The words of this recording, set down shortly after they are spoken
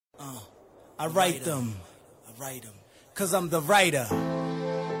I write them. Cause I'm the writer.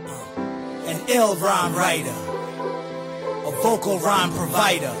 An ill rhyme writer. A vocal rhyme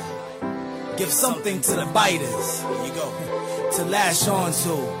provider. Give something to the biters. Here you go. To lash on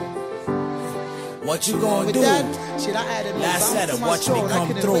to. What you gonna do? Shit, I added last letter, watch me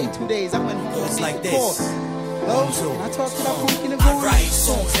come through. 2 days. I went home. It's like this. I talked to that pumpkin and I write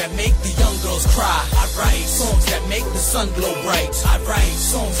songs that make the young girls cry. I write songs that make the sun glow bright. I write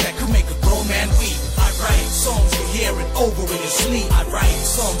songs that could make a grown man weep. I write songs you hear it over in your sleep. I write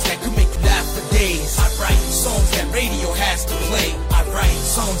songs that could make you laugh for days. I write songs that radio has to play. I write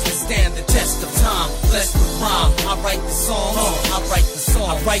songs that stand the test of time. Blessed with rhyme. I write the songs. I write the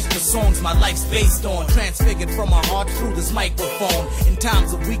songs. I write the songs my life's based on. Transfigured from my heart through this microphone. In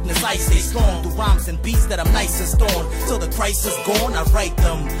times of weakness I stay strong. Through rhymes and beats that I'm nicest on. Till the crisis gone I write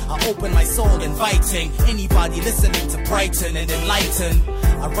them. I open my soul inviting anybody listening to brighten and enlighten.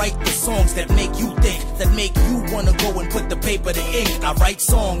 I write the songs that make you think, that make you wanna go and put the paper to ink. I write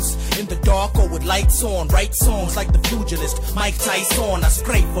songs in the dark or with lights on. Write songs like the pugilist Mike Tyson. I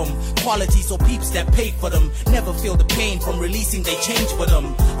scrape them, quality so peeps that pay for them never feel the pain from releasing they change for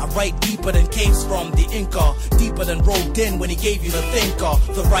them. I write deeper than caves from the Inca, deeper than Rodin when he gave you the thinker.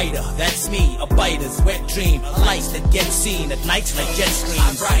 The writer, that's me, a biter's wet dream, a light that gets seen at nights like jet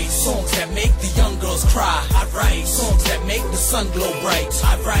streams. I write songs that make the young girls cry. I write songs that make the sun glow bright.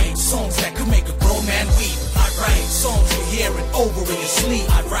 I write songs that could make a grown man weep. I write songs you hear it over in your sleep.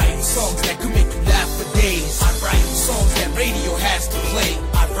 I write songs that could make you laugh for days. I write songs that radio has to play.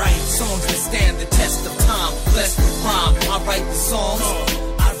 I write songs that stand the test of time. Blessed with rhyme. I write the songs.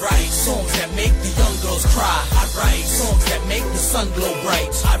 I write songs that make the young girls cry. I write songs that make the sun glow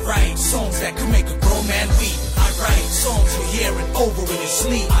bright. I write songs that could make a grown man weep. I write songs you hear it over in your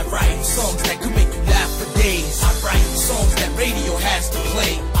sleep. I write songs that could make you laugh for days. I write songs that radio has to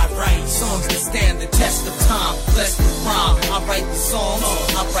play. I write songs that stand the test of time. Blessed with rhyme. I write the songs.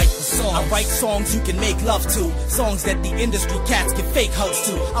 I write the songs. I write songs you can make love to. Songs that the industry cats give fake hugs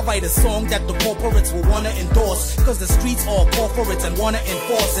to. I write a song that the corporates will wanna endorse. Cause the streets all call for it and wanna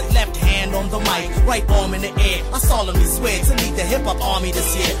enforce it. Left hand on the mic, right arm in the air. I solemnly swear to lead the hip hop army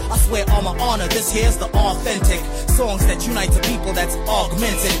this year. I swear on my honor, this here's the authentic. Songs that unite the people that's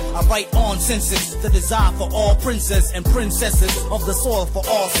augmented. I write on senses, the desire for all princes and princesses of the soil for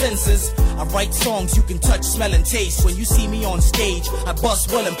all senses. I write songs you can touch, smell and taste. When you see me on stage, I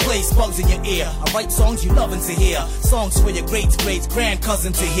bust well and place bugs in your ear. I write songs you loving to hear. Songs for your great grand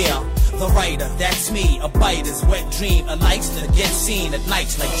cousin to hear. The writer, that's me, a biter's wet dream. A light that gets seen at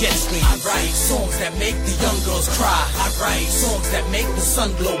nights like jet streams. I write songs that make the young girls cry. I write songs that make the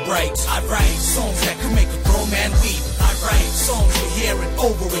sun glow bright. I write songs that could make a grown man weep. I write songs you hear it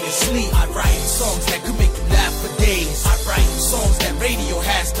over in your sleep. I write songs that could make you laugh for days. I write songs that radio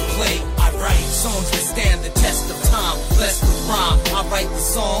has to play. I write songs that stand the test of time. Blessed with rhyme. I write the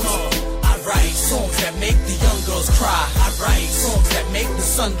songs. I write songs that make the young girls cry. I write songs that make the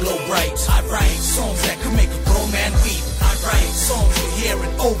sun glow bright. I write songs that could make a grown man weep. I write songs you hear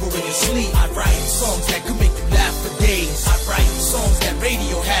it over in your sleep. I write songs that could make you laugh for days. I write songs that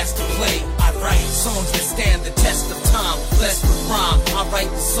radio has to play. I write songs that stand the test of time. Blessed with rhyme. I write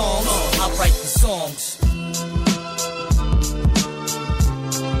the songs. I write the songs.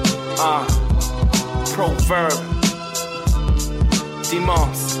 Proverb.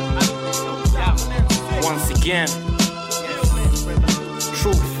 Demons. Once again.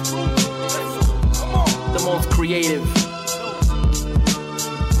 Truth. The most creative.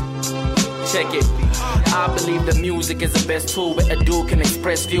 Check it. I believe the music is the best tool where a dude can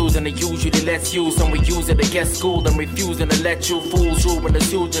express views, and it usually lets you. Some we use it to get schooled and refusing to let you fools rule when it's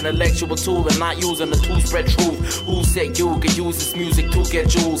huge intellectual tool and not using the to spread truth. Who said you could use this music to get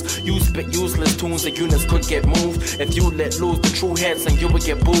jewels? You spit useless tunes that units could get moved. If you let loose the true heads, then you would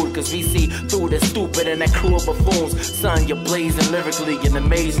get booed. Cause we see through the stupid and that crew of buffoons. Son, you're blazing lyrically, an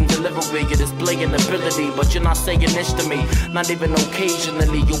amazing delivery, you're displaying ability, but you're not saying this to me. Not even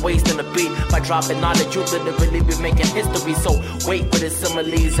occasionally, you're wasting a beat by dropping knowledge. You literally be making history, so wait for the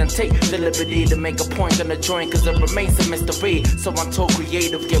similes and take the liberty to make a point on the joint, cause it remains a mystery. So I'm too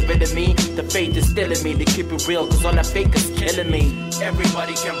creative, get rid of me. The faith is still in me to keep it real, cause all that fake is killing me.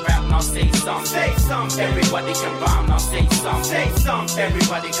 Everybody can rap, now say something. Say something. Everybody can rhyme, now say something. Say something.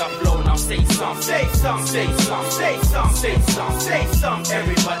 Everybody got flow, now say something. Say something. Say something. Say something. Say something. Say something.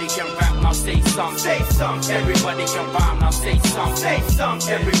 Everybody can rap, now say something. Say something. Everybody can rhyme, now say something. Say something.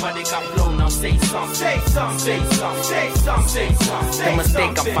 Everybody got flow, now say something. some, say some, say some, say some, say some. The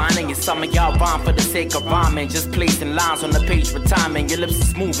mistake I'm finding is some of y'all rhyme for the sake of rhyming. Just placing lines on the page for timing. Your lips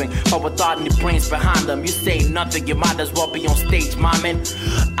is moving, but with thought and your brains behind them. You say nothing, you might as well be on stage miming.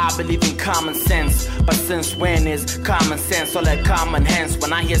 I believe in common sense, but since when is common sense all that common hence?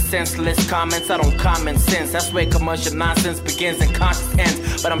 When I hear senseless comments, I don't common sense. That's where commercial nonsense begins and conscious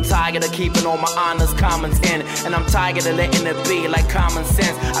ends. But I'm tired of keeping all my honors commons in, and I'm tired of letting it be like common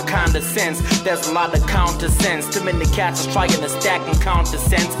sense. I kinda sense there's a lot of counter sense. Too many cats are trying to stack and counter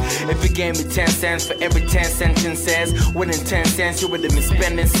sense. If you gave me 10 cents for every 10 sentences, within 10 cents you would have been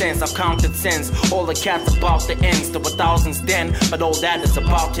spending cents. I've counted cents. All the cats about to end. Still 1,000s then, but all that is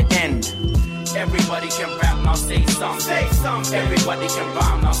about to end. Everybody can rap, now say some, say some. Everybody can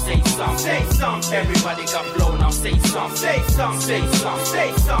rhyme, now say some, say some. Everybody got flow, now say some, say some, say some,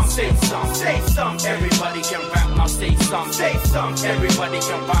 say some, say some, say some. Everybody can rap, now say some, say some. Everybody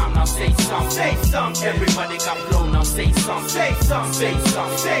can rhyme, now say some, say some. Everybody got flow, now say some, say some, say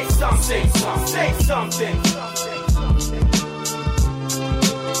some, say some, say some, say something.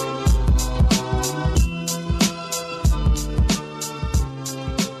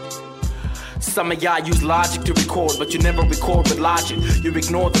 Some of y'all use logic to record, but you never record with logic. You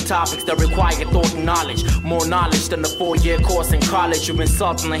ignore the topics that require thought and knowledge. More knowledge than the 4-year course in college. You're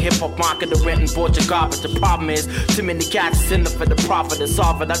insulting the hip-hop market, the rent and bought your garbage. The problem is, too many cats is in it for the profit. To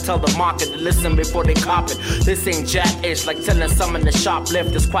solve it, I tell the market to listen before they cop it. This ain't jack-ish, like telling someone to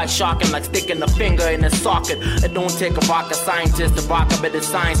shoplift. It's quite shocking, like sticking a finger in a socket. It don't take a rocket scientist to rock a bit of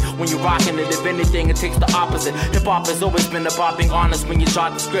science. When you're rocking it, if anything, it takes the opposite. Hip-hop has always been about being honest when you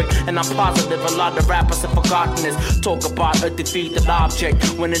jot the script. And I'm positive a lot of rappers have forgotten this. Talk about a defeated object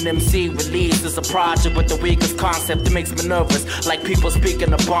when an MC releases a project with the weakest concept. It makes me nervous, like people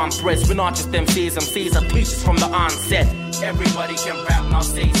speaking of bomb threats. We're not just MCs are teachers from the onset. Everybody can rap, now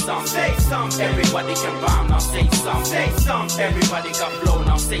say some, say some. Everybody can rhyme, now say some, say some. Everybody got flow,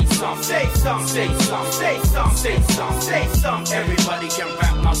 now say some, say some, say some, say some, say some, say some. Everybody can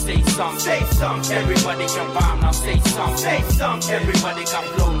rap, now say some, say some. Everybody can rhyme, now say some, say some. Everybody got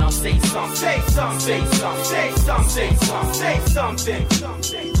flow, now say some, say some, say some, say some, say some, say something.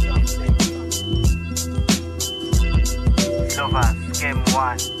 Sova, Game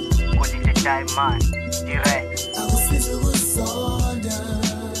 1, Quality Time Man, Direct.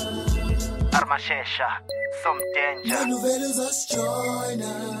 Armashesha, some danger.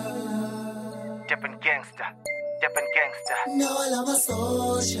 Deppen gangster, Deppen gangster.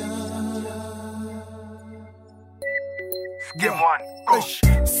 Game 1, go.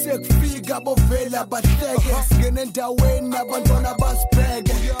 Sekufika bovela bahleke singene endaweni abantwana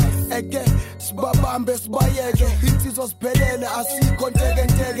basibheke eke sibabambe sibayeke insizwa siphelele asikho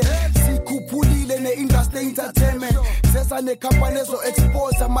nteke sikhuphulile ne-industry entertainment sesa nekhampani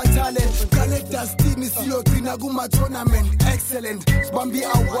ezo-expose ama-talent kale dustini siyogcina kuma-tournament excellent sibambe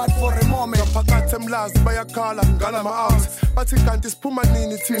i-award for a moment phakathi emlazi bayakhala ngalama-out bathi kanti siphuma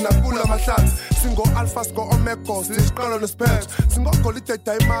nini thina kula mahlathi singo-alpha singo-omegos isiqalo nesiphetho singogolide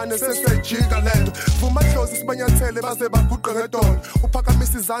dayimane sesejika lento vuma dlozi sibanyathele baze baguqe ngedolo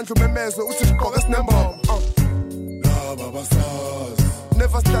uphakamisa izandla umemeze uthi sigqoke sinembobo laba basazi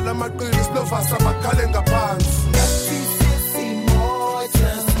never sihlala amaqili silovasa abakhale ngaphansi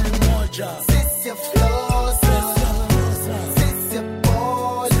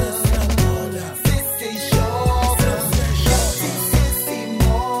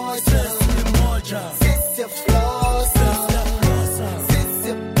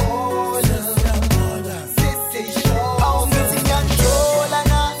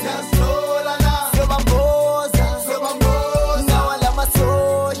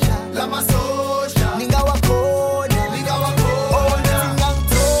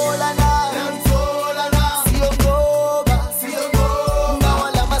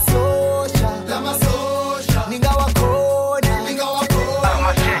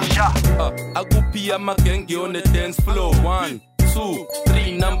Magenge on the dance floor 1, 2,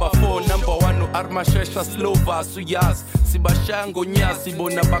 3, number 4, number 1 Armashesha Slova suyaz sibashaya ngonyasi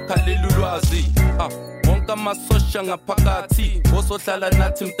bona bakhalela ulwazi wonke amasosha ngaphakathi osohlala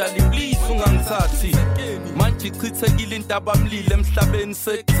nathi mtali please ungangithathi manje ichithekile intaba mlile emhlabeni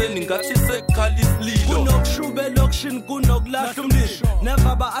sekutheni ngathi sekhala isililo kunokushuba elokushini kunokulahla umlisho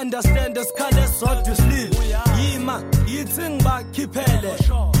never ba understand esikhale sodwa isililo yima yithi ngibakhiphele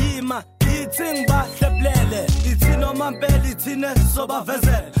yima ithing bahleblele ithi noma mpela ithine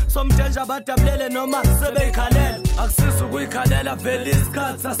sobavezela somthenja badabulele noma sebeyikhalela akusisi ukuyikhalela vele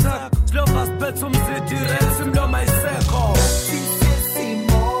isikhathi asakho silova siphethe umzidi resi mloma isekho sisi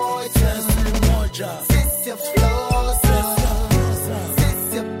moja sisi flow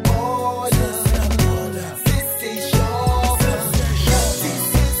sisi bola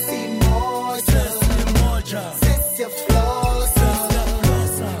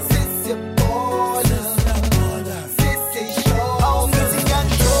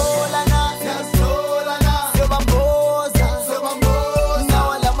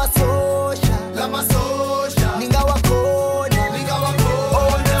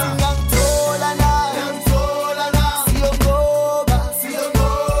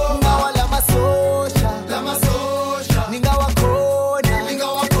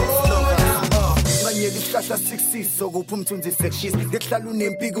sokupha umthunzi sekushisa ngehlala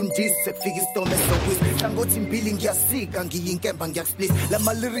unempiki undisi sekufika isitome sokwisi hlangothi impili ngiyasika ngiyinkemba ngiyakusplit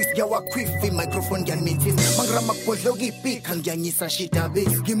lama lyrics ngiyawakhwifa imicrophone ngiyanimithisa mangirama kubhodloka ipika ngiyanyisa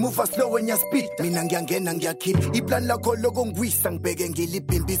shidabisi ngimuva slow when you speed mina ngiyangena ngiyakhipha iplan lakho lokho ngwisa ngibheke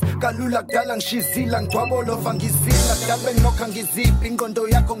ngilibhimbisa kalula kudala ngishizila ngidwabolova ngizila kudala nginokha ngiziphi ingqondo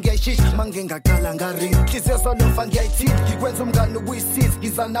yakho ngiyayishisha mangengaqala ngaring hliziyo zolofa ngiyayithinta ngikwenza umngane ukuyisiza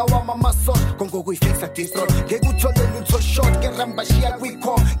ngiza nawo amamasona konke kuyifixa destroy ngeke uthole lutho short ngeramba shiya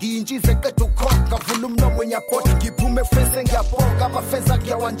kwikho ngiyintshize eqeda ukhokha ngavula umlomo nyabhoda ngiphume efese ngiyabhoka amafenza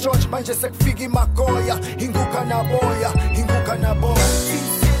kuyawantshotsha manje sekufika imagoya inguka naboya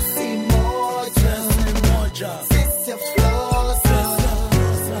sisi moja sisi flow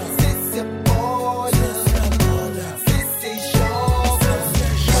sisi bola sisi show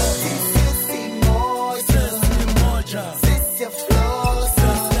sisi moja sisi flow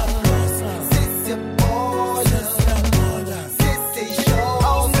sisi bola sisi show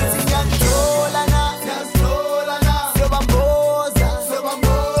sisi nyantolana sobamboza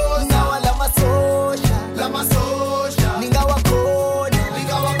nawa la masosha ningawakhona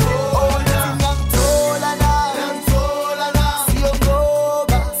nyantolana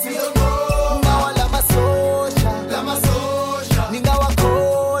siyongoba nawa la masosha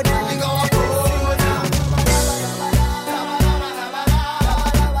ningawakhona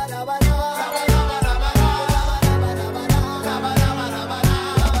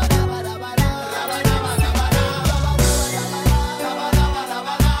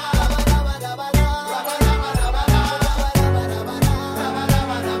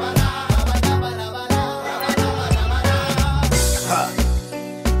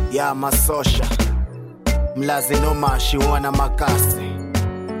ya masosha mlazi nomashi wana makasi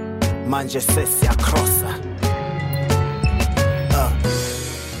manje sesi akrosa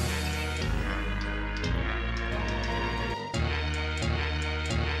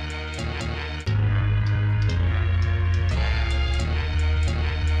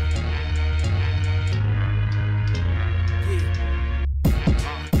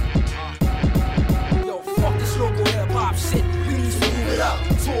Yo, fuck this local hip-hop shit. We need to move it up.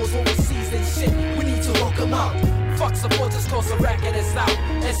 Tours overseas and shit. We need to hook them up. Fuck supporters, cause the racket is out.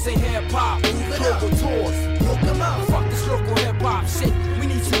 SA hip-hop, move it up. Local tours, hook them up. Fuck this local hip-hop shit. We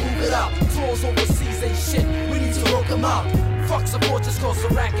need to move it up. Tours overseas and shit. We need to hook them up. Fuck supporters, cause the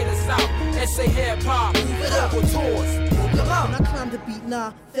racket is out. SA hip-hop, move it up. Local tours, hook them up. When I climb the beat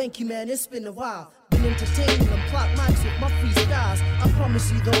now, thank you man, it's been a while. Been entertaining and plot mics with my freestyles. I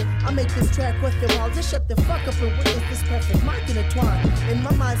promise you though, I make this track worth your while. Just shut the fuck up and witness this perfect mic intertwine. In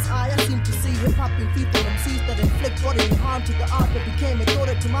my mind's eye, I seem to see hip-hop in people MCs that inflict bodily harm to the art that became a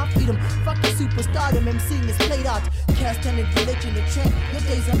daughter to my freedom. Fuck the superstardom, MCing is played out. Caste and religion and trend, your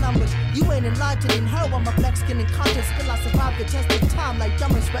days are numbered. You ain't enlightened in her while my black skin and conscience. Still I survive the test of time like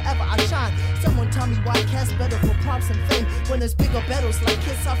diamonds forever I shine. Someone tell me why caste better for props and fame when there's bigger battles like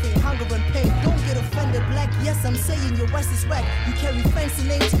kids suffering hunger and pain. Don't get offended, black. Yes, I'm saying your West is whack. You carry fancy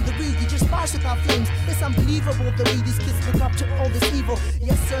names in the real, you just sparse without flames. It's unbelievable the way these kids look up to all this evil.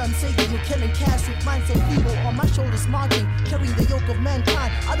 Yes, sir, I'm saying you're killing cash with minds so feeble. On my shoulders marching, carrying the yoke of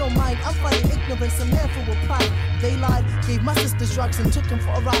mankind. I don't mind, I'm fighting ignorance and therefore with pride. They lied, gave my sisters drugs and took them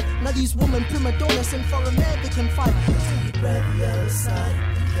for a ride. Now these women prima donnas and for a man they can fight. So you grab the other side,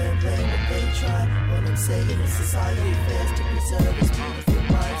 you can't blame them, they try. What I'm saying is society fails to preserve its beautiful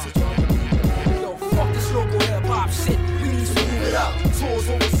minds. So join the people. Yo, fuck this local hip-hop shit. We need to move it up. Tours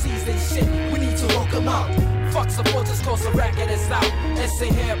overseas and shit. We need to hook them up. Fuck supporters, cause the racket is out. SA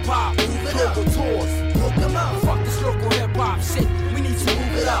hip-hop, move it up. Local tours, hook them up. Fuck this local hip-hop shit. We need to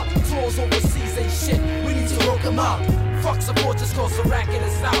move it up. Tours overseas and shit. We need to hook them up. Fuck supporters, cause the racket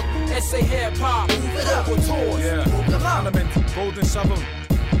is out. SA hip-hop, move it up. Local tours, hook them up. Element, golden shovel.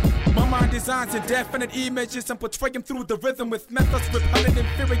 My mind designs indefinite images and portraying through the rhythm with methods repelling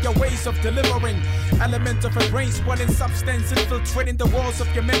inferior ways of delivering. Elements of a brain swelling substance infiltrating the walls of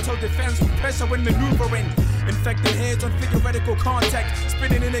your mental defense with pressure when maneuvering. Infecting heads on theoretical contact,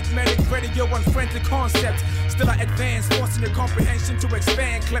 spinning enigmatic radio on friendly concepts. Still I advance, forcing your comprehension to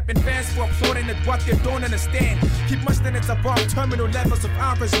expand. Clapping fans for applauding at what they don't understand. Keep my standards above terminal levels of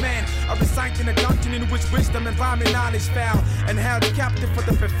average man. I reside in a dungeon in which wisdom and rhyming knowledge found, and held captive for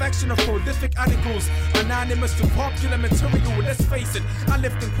the perfection Collection of prolific articles, anonymous to popular material. Let's face it, I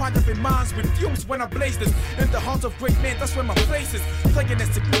lived in quite a few minds with fumes when I blazed this. In the heart of great men, that's where my place is. Playing a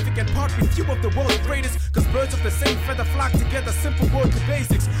significant part with few of the world's greatest. Cause birds of the same feather flock together, simple word to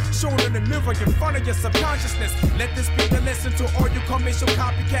basics. Shown in the mirror in front of your subconsciousness. Let this be the lesson to all you commercial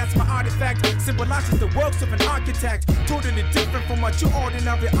copycats. My artifact symbolizes the works of an architect. Totally different from what you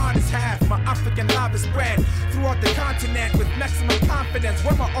ordinary artists have. My African love is spread throughout the continent with maximum confidence.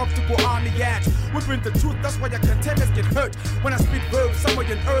 Where my optical army at? We bring the truth, that's why your contenders get hurt. When I speak verbs, somewhere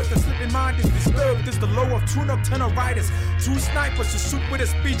on earth, the sleeping mind is disturbed. This is the law of true nocturnal riders. True snipers who shoot with a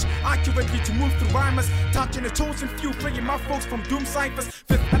speech accurately to move through rhymers. Touching the chosen few, bringing my folks from doom ciphers.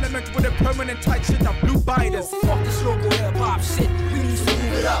 Fifth element with a permanent tight shit, now blue biters. Fuck this local hip-hop shit, we need to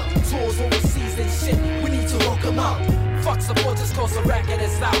move it up. Tours overseas and shit, we need to hook 'em up. Fuck supporters cause the racket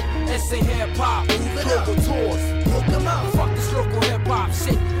is out. SA hip-hop, move it up. Global tours, hook 'em up. Fuck this local hip-hop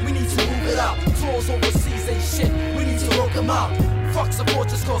shit, we need to move it up. Tours overseas and shit, we need to hook 'em up. Fuck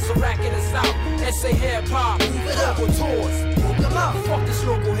supporters cause the racket is out. SA hip-hop, move it up. Global tours, hook 'em up. Fuck this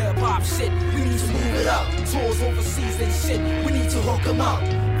local hip-hop shit, we need to move it up. Tours overseas and shit, we need to hook 'em up.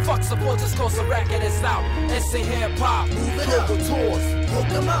 Fuck supporters cause the racket is out. SA hip-hop, move it up. Global tours, hook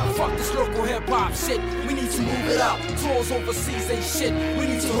 'em up. Fuck this local hip-hop shit, we need to move it up. Tours overseas and shit, we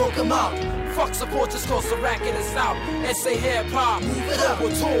need to hook 'em up. Fuck supporters cause the racket is out. SA hip-hop, move it up.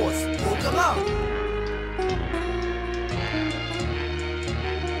 Global tours, hook 'em up.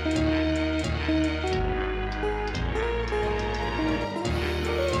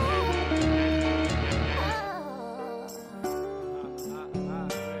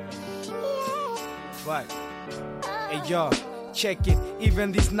 Right. Hey yo, check it.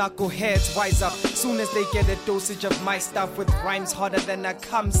 Even these knuckleheads wise up soon as they get a dosage of my stuff with rhymes harder than a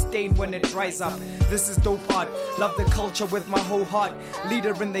cum stain when it dries up. This is dope art. Love the culture with my whole heart.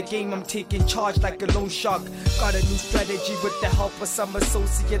 Leader in the game, I'm taking charge like a lone shark. Got a new strategy with the help of some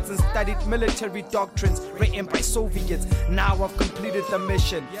associates and studied military doctrines written by Soviets. Now I've completed the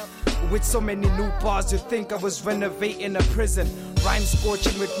mission. With so many new bars, you think I was renovating a prison. Rhyme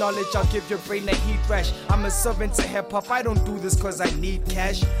scorching with knowledge, I'll give your brain a heat rash. I'm a servant to hip-hop, I don't do this cause I need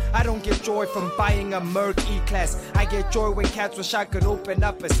cash. I don't get joy from buying a Merc E-Class. I get joy when cats wish I could open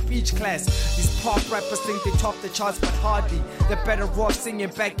up a speech class. These pop rappers think they top the charts, but hardly. They're better off singing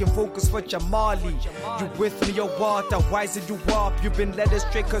back in vocals for Jamali. You with me or what? The wiser you up. You've been led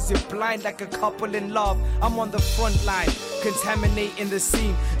astray cause you're blind like a couple in love. I'm on the front line, contaminating the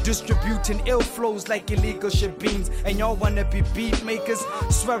scene, distributing ill flows like illegal shebeens. And y'all wanna be beat makers,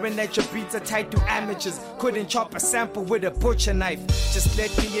 swearing that your beats are tied to amateurs. Couldn't chop a sample with a butcher knife. Just let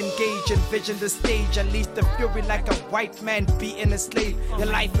me engage, envision the stage. Unleash the fury like a white man beating a slave. Your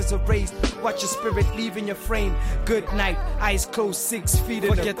life is erased, watch your spirit leaving your frame. Good night, eyes closed, 6 feet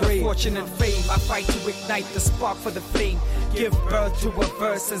in the grave. Forget the fortune and fame, I fight to ignite the spark for the flame. Give birth to a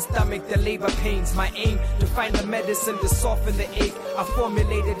verse and stomach the labor pains. My aim to find the medicine to soften the ache. I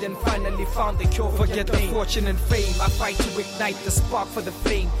formulated and finally found the cure. Forget the fortune and fame, I fight to ignite the spark for the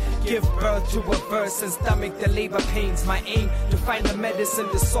flame. Give birth to a verse and stomach the labor pains. My aim to find the medicine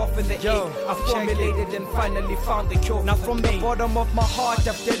to soften the ache. I formulated and finally found the cure. Now from the bottom of my heart,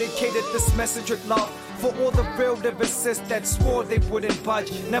 I've dedicated this message with love. For all the real lyricists that swore they wouldn't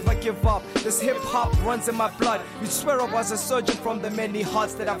budge. Never give up, this hip-hop runs in my blood. You swear I was a surgeon from the many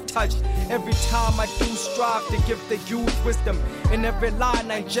hearts that I've touched. Every time I do strive to give the youth wisdom. In every line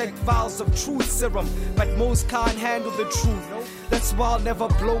I inject vials of truth serum. But most can't handle the truth. That's why I'll never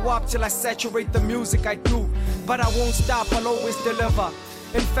blow up till I saturate the music I do. But I won't stop, I'll always deliver.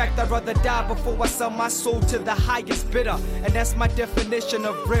 In fact, I'd rather die before I sell my soul to the highest bidder. And that's my definition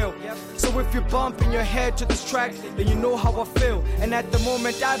of real. So if you're bumping your head to this track, then you know how I feel. And at the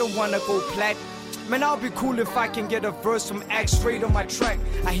moment, I don't wanna go plat. Man, I'll be cool if I can get a verse from Axe straight on my track.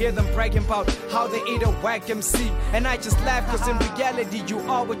 I hear them bragging about how they ate a whack MC. And I just laugh cause in reality, you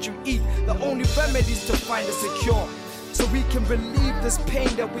are what you eat. The only remedy's to find a secure. So we can relieve this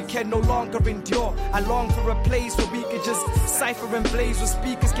pain that we can no longer endure. I long for a place where we can just cipher and blaze, where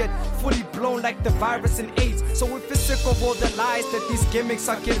speakers get fully blown like the virus and AIDS. So if you're sick of all the lies that these gimmicks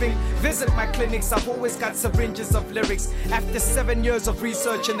are giving, visit my clinics, I've always got syringes of lyrics. After 7 years of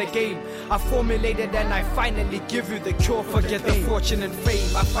research in the game, I formulated and I finally give you the cure. Forget the fortune and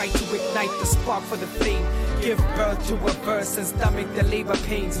fame, I fight to ignite the spark for the flame. Give birth to a verse and stomach the labor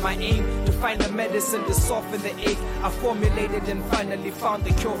pains. My aim to find the medicine to soften the ache. I formulated and finally found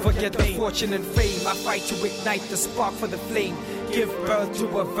the cure. Forget the fortune and fame, I fight to ignite the spark for the flame. Give birth to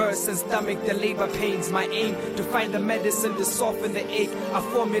a verse and stomach the labor pains. My aim to find the medicine to soften the ache. I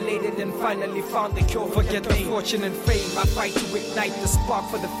formulated and finally found the cure. Forget the fortune and fame. I fight to ignite the spark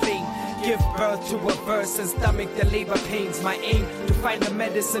for the flame. Give birth to a verse and stomach the labor pains. My aim to find the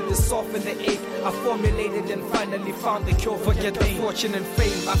medicine to soften the ache. I formulated and finally found the cure. Forget the fortune and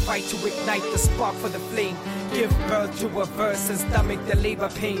fame. I fight to ignite the spark for the flame. Give birth to a verse and stomach the labor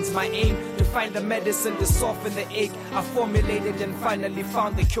pains. My aim to find the medicine to soften the ache. I formulated and finally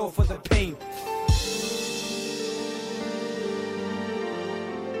found the cure for the pain.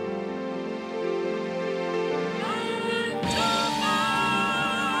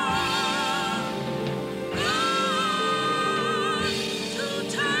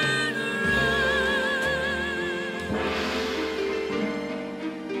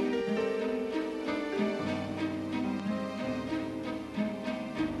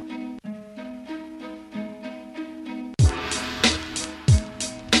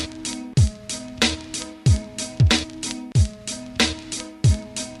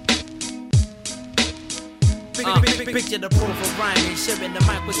 Picture the proof of rhyming, sharing the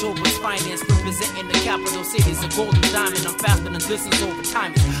mic with Joburg's finance, representing the capital cities, a golden diamond. I'm faster than distance over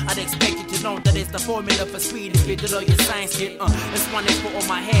time. I'd expect you to know that it's the formula for speed. If you did all your science kid, it's one is for all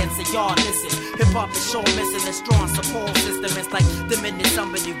my hands. So y'all listen, hip hop is sure missing a strong support system. It's like the minute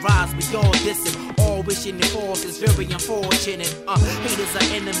somebody rise, we all dissing. All wishing it falls is very unfortunate. Haters are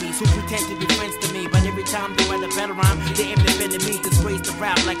enemies who pretend to be friends to me, but every time they write a better rhyme, they aim to bend me. Disgrace the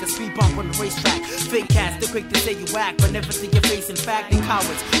rap like a speed bump on the racetrack. Fake cats, they're quick to say you whack, but never see your face. In fact, they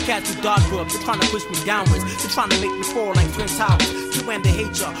cowards. Cats who dog groups, they're trying to push me downwards. They're trying to make me fall like twin towers. You and they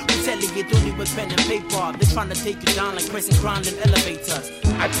hate ya, retaliate only with pen and paper. They're trying to take you down like pressing ground in elevators.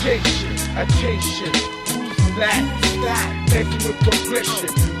 Attention, attention. Who's that? Making with progression,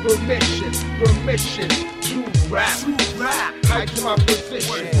 permission to rap. High to my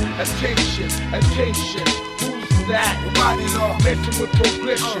position. Attention, attention. Who's that? Messing with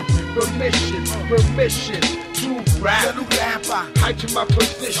progression, permission to rap. High to my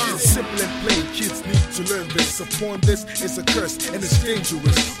position. Simple and plain, kids need to learn this. Upon this, it's a curse and it's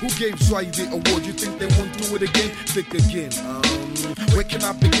dangerous. Who gave Zoi the award? You think they won't do it again? Think again. Where can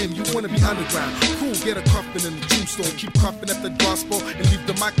I begin? You wanna be underground? Cool, get a coffin in the tombstone. Keep coughing at the gospel and leave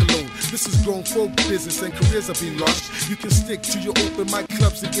the mic alone. This is grown folk business and careers are being lost. You can stick to your open mic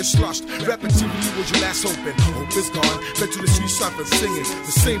clubs and get sloshed. Rap activity was your last open. Hope is gone. Back to the street shopping, singing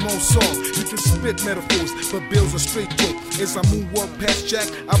the same old song. You can spit metaphors, but bills are straight dope. As I moonwalk past Jack,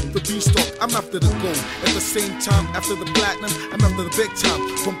 up the beanstalk, I'm after the gold. At the same time, after the platinum, I'm after the big time.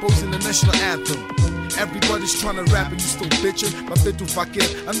 Composing the national anthem. Everybody's trying to rap and you still bitching. But they do fakir,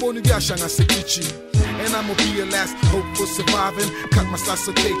 I'm going to Yashanga Sekichi. And I'ma be your last hope for surviving. Cut my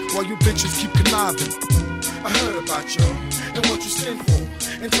salsa cake while you bitches keep conniving. I heard about you and what you stand for.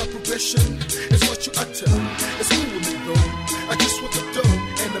 And top progression is what you utter. It's cool with me though. I just want the dough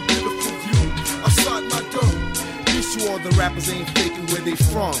and a beautiful view outside my door. Peace to all the rappers ain't faking where they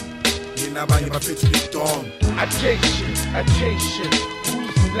from. Attention, attention.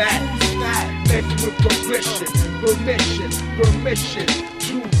 Who's that? Making with progression, permission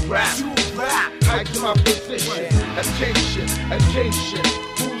to rap. High to my position. Attention, attention.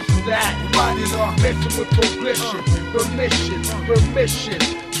 Who's that? Making with progression, permission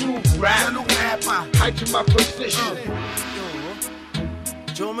to rap. High to my position.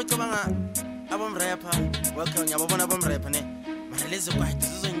 Joe, me kabanga abam rapper. Welcome, yabona abam rapper ne. Marelezo kwa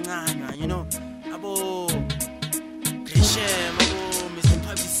hitizo ngana, you know. Abo Krishe, abo Mr.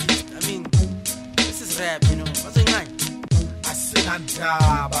 Publicist. I mean, this is rap, you know. What's in line?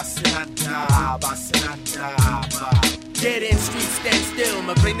 Asinandaba. Dead end street, stand still.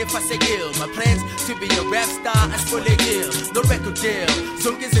 My brain if I say ill. My plans to be a rap star as for the ill. No record deal.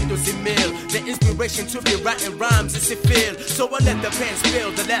 Zongas into the mill. The inspiration to be writing rhymes is a feel. So I let the pen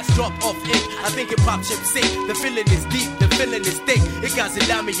spill. The last drop of ink. I think hip hop should sing. The feeling is deep. The feeling is thick. It got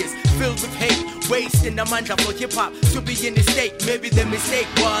hilarious. Filled with hate. Wasting the mind for hip hop to be in the state. Maybe the mistake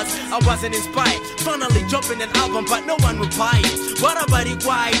was I wasn't inspired. Finally dropping an album, but no one would buy it. What about it?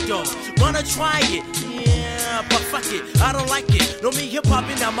 Why though? Wanna try it? Yeah, but fuck it, I don't like it. No me hip hop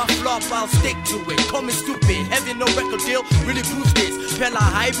in my flop, I'll stick to it. Call me stupid, having no record deal really proves this. Pella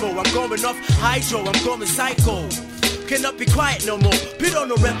hypo, I'm going off hydro, I'm going psycho. Cannot be quiet no more. Pero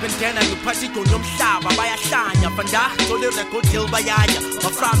no rapping then I party ko nyom saba baya shanya panda so le record deal bayaya. My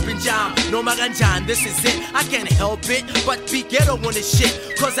from jam, no maganjan, this is it. I can't help it, but be ghetto on this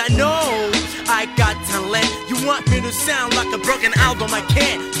shit. Cause I know I got talent. You want me to sound like a broken album, I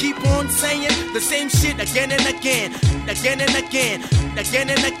can't. Keep on saying the same shit again and again. Again and again, again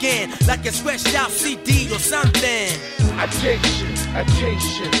and again. Like a scratched out CD or something. Attention,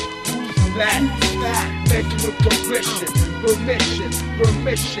 attention. Who's that? Making with permission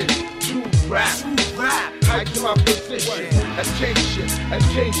to rap. Hide to my position. Attention,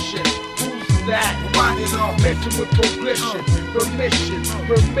 attention. Who's that? Making with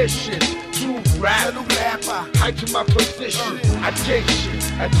permission to rap. Hide to my position. Attention,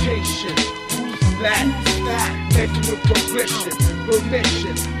 attention. Who's that? Making with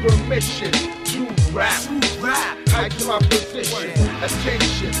permission to rap. Hide to my position.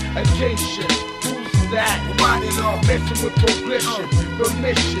 Attention, attention. Who's that? Making with permission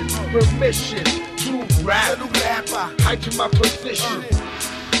to rap. Hide to my position.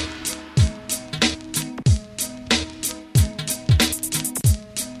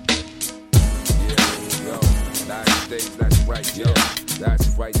 That's right, yo. That's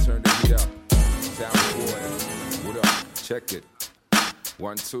right, turn the heat up. Sound boy, what up? Check it.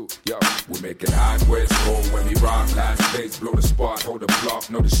 1, 2, yo. We make it hot where it's cold when we rock. Last days blow the spot, hold the block.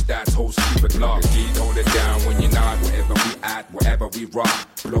 Know the stats, host keep it locked. The G hold it down when you're not. Wherever we at, wherever we rock.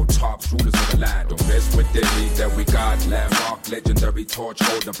 Blow tops, rulers of the land. Don't mess with the heat that we got. Landmark, legendary torch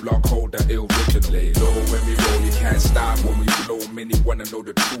holder, block holder, original. Lay low when we roll, you can't stop when we blow. Many wanna know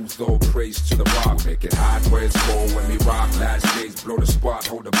the truth, though. Praise to the rock. We make it hot where it's cold when we rock. Last days blow the spot,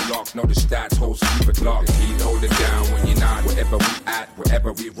 hold the block. Know the stats, host keep it locked. The G hold it down when you're not. Wherever we at,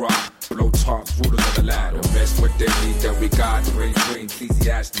 wherever we rock. Blow tops, rulers of the land. Don't mess with the heat that we got. Brain,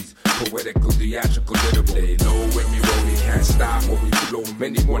 Ecclesiastes, poetical, theatrical, literal. Lay low when we roll, you can't stop when we blow.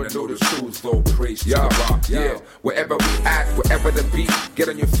 Many wanna know the truth, though. Praise to the rock. Yeah, wherever we at, wherever the beat. Get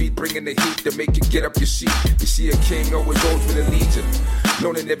on your feet, bringing the heat to make you get up your seat. You see a king always goes with a legion.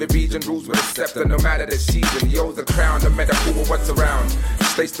 Known in every region, rules with a scepter, no matter the season. He owes the crown, no matter who or what's around.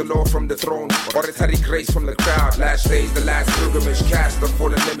 Stays the law from the throne, auditory grace from the crowd. Last days, the last pilgrimage, cast the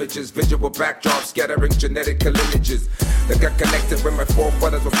fallen images. Visual backdrops, scattering genetical images that got connected when my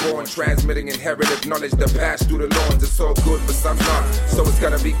forefathers were born. Transmitting inherited knowledge that passed through the lawns. It's so good, but some not. So it's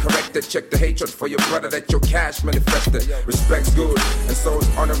gotta be corrected. Check the hatred for your brother that your cash manifested. Respect's good, and so is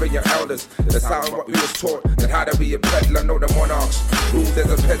honoring your elders. That's how what we was taught. That how to be a peddler, know the monarchs. Rules as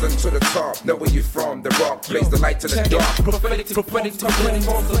a peasant to the top. Know where you from, the rock, place the light to the dark. Prophetic terrain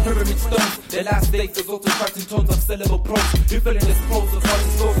forms of pyramid stones. The last days there's also writing tones of syllable prose. You feeling this pose of heart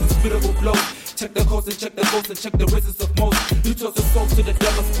and souls and spiritable blows. Check the coast and check the ghost and check the resistance of most. You toss the soul to the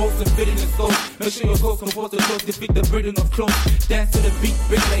devil's post and fitting his soul. Make sure your ghost compose the clothes, defeat the breeding of clones. Dance to the beat,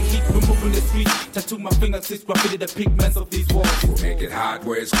 bring like heat, removing the sweet. Tattoo my fingertips, graffiti the pigments of these walls. We'll make it hot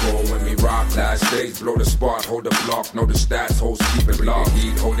where it's cold when we rock. Last days blow the spot, hold the block. Know the stats, host keep it locked.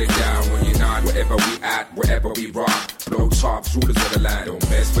 Heat, hold it down when you're not. Wherever we at, wherever we rock. Blow tops, rulers of the land. Don't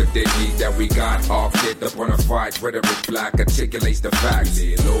mess with the heat that we got. All get up on a fight. Rhetoric black articulates the facts.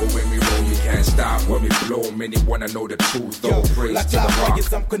 Lay low when we roll, you can't stop when we blow. Many wanna know the truth, though. Praise like to the rock.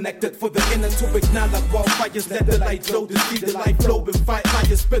 Fires, I'm connected for the inner to ignite like wildfires. Let the light flow, to see the light flow and fight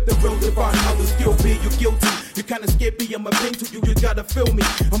fire. Spit the real divine, how the skill be you guilty. You kinda scared me, I'm a pain to you, you gotta feel me.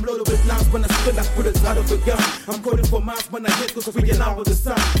 I'm loaded with lines when I spit, I put it out of a gun. I'm coding for miles when I hit, cause we an hour of the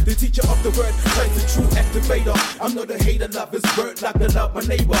sun. The teacher of the word, tries the true activator. I'm not a hater, love is word like I love my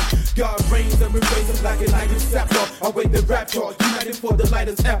neighbor. God reigns and we raise him like an iron scepter. I wait the rapture, united for the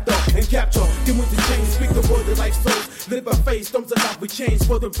lightest after and capture. Give me the change, speak the word of life souls. Live by faith, storms of life we change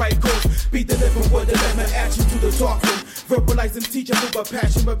for the right cause. Be the living word that let my action to the talking. Verbalizing, teaching, move by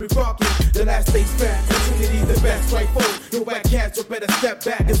passion, but be rocking. The last day's fair, opportunity the best, right forward. No whack cats, you better step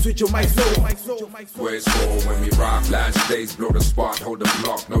back and switch your mic soul. Where it's cold when we rock. Last days blow the spot, hold the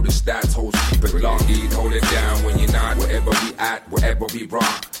block. Know the stats, host keep it locked. Heat, hold it down when you're not. Wherever we at, wherever we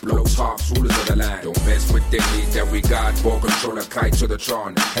rock. Blow tops, rulers of the land. Don't mess with the heat that we got. Ball controller, kite to the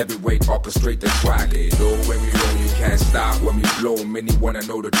tron. Heavyweight, orchestrate the track. Lay low when we roll, you can't stop when we blow. Many wanna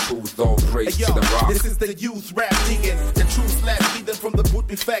know the truth, all praise to the rock. This is the youth rap digging. The truth lab heathen from the boot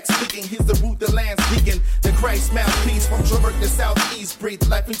be facts speaking. Here's the root, the land speaking. The Christ mouthpiece from Joburg to Southeast. Breathe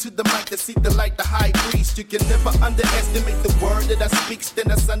life into the mic to seek the light, the high priest. You can never underestimate the word that I speak.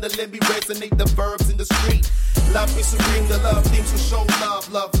 Stand asunder, let me resonate the verbs in the street. Love is supreme, the love theme, so show love.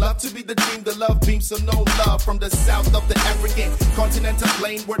 Love to be the dream, the love beam, so no love. From the south of the African continental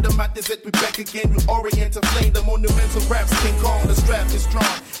plain, where the math is at, we back again. We orient to flame, the monumental raps, King Kong, the strap is strong.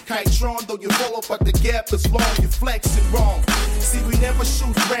 Kitron, though you follow, but the gap is long. You flexing wrong. See, we never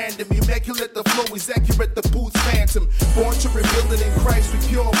shoot random. Immaculate, the flow is accurate, the booth's phantom. Born to rebuild it in Christ with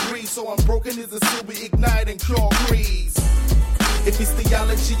pure breeze. So unbroken is the seal we ignite and cure breeze. If it's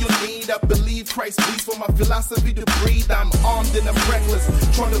theology you need, I believe Christ bleeds for my philosophy to breathe. I'm armed and I'm reckless,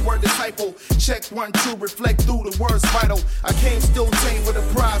 trying to word disciple. Check 1, 2, reflect through the words vital. I came still tame with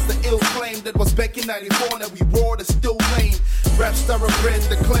a prize, the ill claim that was back in 94. Now we roared, it's still lame. Rap star red,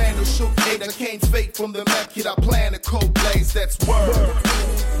 the clan who shook 8. I came fake from the map, kid, I plan a cold blaze, that's word.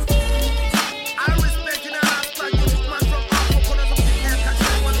 I respect you, and I respect you. This man from all corners of the air, catch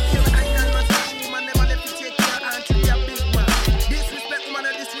that one kill. I done my touch woman, never left you take care and treat you a big man. Disrespect woman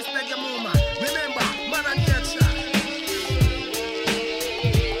and disrespect your mama. Remember, man and nature.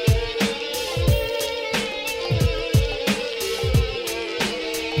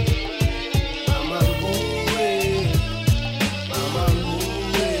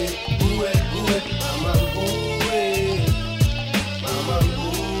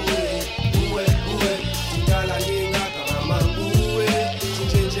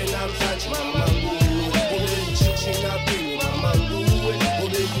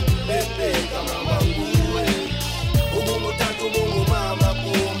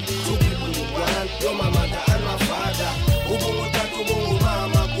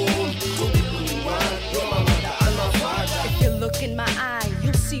 In my eye,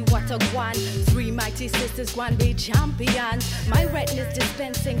 you see what a one. 3 mighty sisters, one be champions. My redness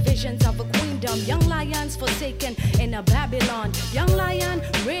dispensing visions of a queendom. Young lions forsaken in a Babylon. Young lion,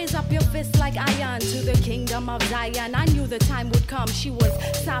 raise up your fist like iron to the kingdom of Zion. I knew the time would come. She was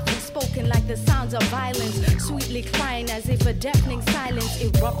softly spoken like the sounds of violence, sweetly crying as if a deafening silence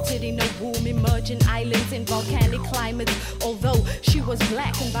erupted in a womb, emerging islands in volcanic climates. Although she was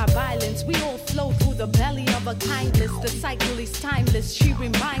blackened by violence, we all flow through the belly of a kindness. The cycle is timeless. She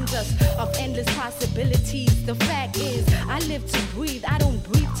reminds us of endless possibilities. The fact is, I live to breathe. I don't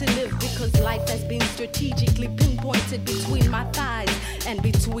breathe to live, because life has been strategically pinpointed between my thighs and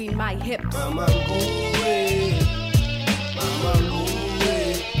between my hips. Mama Mbuwe, Mama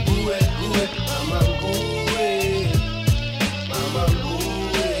Mbuwe, Mbuwe, Mbuwe, Mama Mbuwe, Mama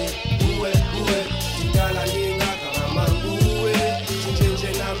Mbuwe, Mbuwe, Mbuwe, Tindala Ningaka, Mama Mbuwe,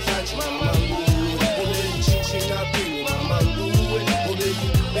 Chinjenje Namsachi, Mama Mbuwe, Obe Chinchina Pini, Mama Mbuwe, Obe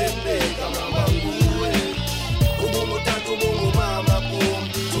Bebeka, Mama Mbuwe, Ubumu Tatu Bungu Mama Boom,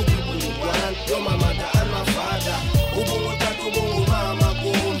 2 people in one, your mama and my father, Ubumu Tatu Bungu Mama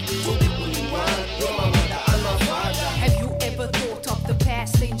Boom, 2 people in one, your mama and my father. Have you ever thought of the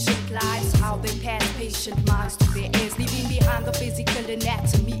past ancient lives, how they passed patient minds to their ears, leaving behind the physical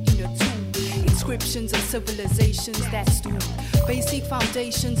anatomy in a tomb? Inscriptions of civilizations that stood, basic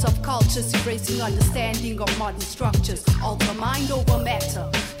foundations of cultures, erasing understanding of modern structures. Alter mind over matter,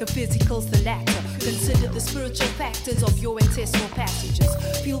 the physical's the latter. Consider the spiritual factors of your intestinal passages.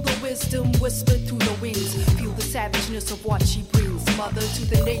 Feel the wisdom whispered through the winds. Feel the savageness of what she brings. Mother to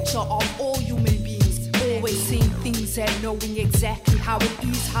the nature of all human beings. Always seeing things and knowing exactly how it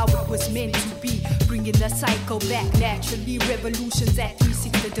is, how it was meant to be. Bringing the cycle back naturally. Revolutions at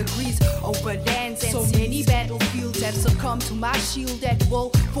 360 degrees over lands and so many battlefields have succumbed to my shield that will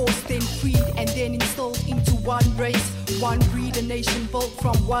forced then freed and then installed into one race, one breed, a nation built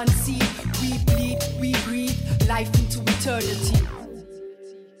from one seed. We bleed, we breathe life into eternity.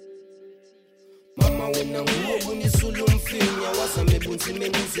 Mama wena nguwo unisulu mfinya wasame bunsi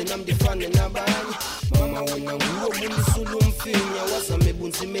menduze namdifane nabanye. Mama wena nguwo unisulu mfinya wasame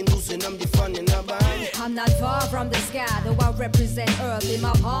bunsi menduze namdifane nabanye. I'm not far from the sky, though I represent earth. In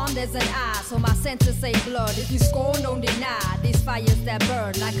my palm there's an eye, so my senses say blood. If you scorn, don't deny these fires that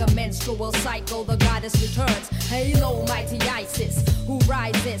burn like a menstrual cycle. The goddess returns. Halo, mighty Isis, who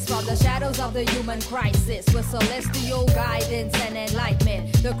rises from the shadows of the human crisis with celestial guidance and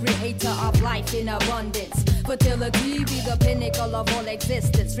enlightenment. The creator of life in abundance. Fertility be the pinnacle of all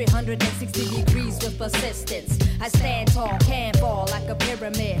existence. 360 degrees with persistence. I stand tall, can't fall like a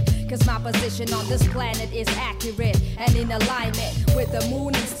pyramid. Cause my position on this planet is accurate and in alignment with the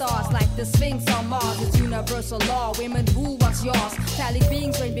moon and stars like the Sphinx on Mars. It's universal law, women rule what's yours. Phallic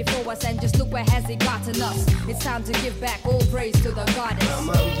beings reign before us and just look where has it gotten us. It's time to give back all praise to the goddess.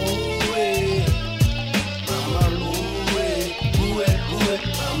 Mama Mbuwe, Mama Mbuwe, Mbuwe, Mbuwe,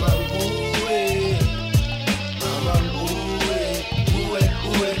 Mama Mbuwe, Mama Mbuwe, Mbuwe,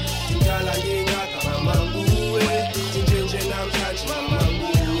 Mbuwe, Tindala Ningaka, Mama Mbuwe, Chinjenje Namsachi, Mama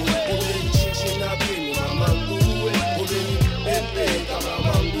Mbuwe, Obe Chinchina Pini, Mama Mbuwe, Obe Bebeka,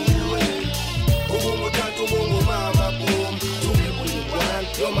 Mama Mbuwe, Ubumu Tatu Bungu Mama Boom, 2 people in one,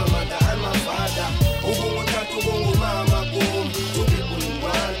 your mama and my father. Ubumu Tatu Bungu Mama Boom, 2 people in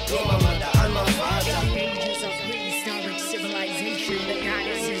one.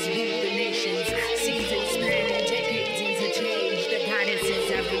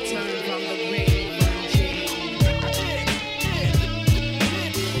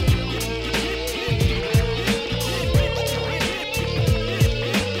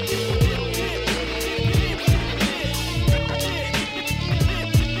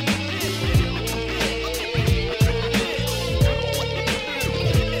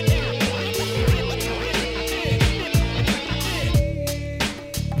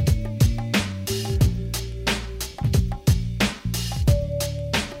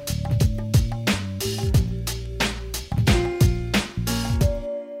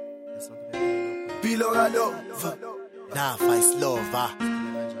 impilo kalova nafa islova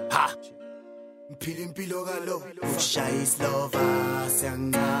ha mphila impilo kalova ushaya islova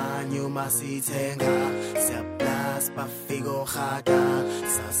siyancane uma sithenga siyaplas bafiko khada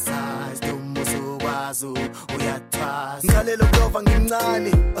sasa umuso kwazo uyathwasa ngalelo lova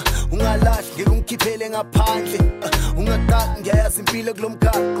ngimncane ungalahli ngeke ungikhiphele ngaphandle ungaqala ngiyayazi impilo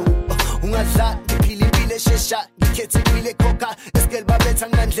kulomgaqo ungadla ngiphila impilo eshesha ngikhethe impilo ekhokha eskel babetha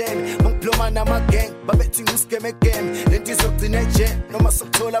ngandleme bangibloma namagang babethi nguskeme game lento izogcina nje noma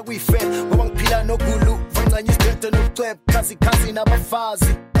sokuthola kuyifriend ngoba ngiphila nogulu vancanye isidede nobucwebe khazi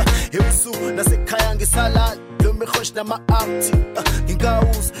nabafazi ebusu nasekhaya ngisalala lo mekhosh nama-amthi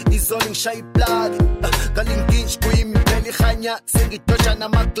ngingawuzi izolo ngishaya iplagi kalinginshi kuyimiphela ikhanya sengidosha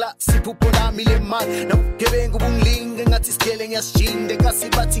namaglasi iphupho lami le mali nabugebengu bungilinge ngathi sigele ngiyasijinde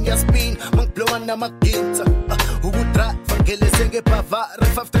kasibathi ngiyaspina mangibloma namaginta ukudrayiva ngeleze ngebhavari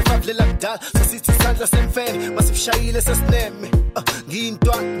 535 lela kudala sasithi isandla semfene masikushayile sesineme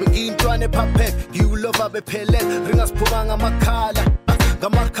ngiyintwana ephaphele ngiwulova bephelele ringasiphumanga amakhala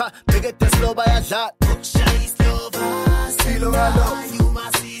ngamakha bekede sloba yadlala ukushaya islova silo kalova yuma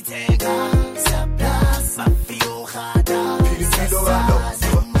sithenga siyaplus bafiko khada silo kalova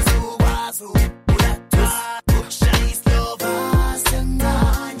umzukwazi uyathwasa ukushaya islova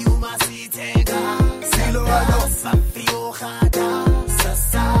siyancane yuma sithenga silo kalova bafiko khada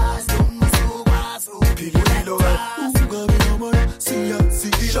sasazi umzukwazi uphilo ungabe nomona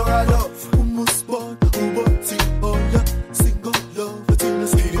silo kalova umusbon ubothi oya single love tina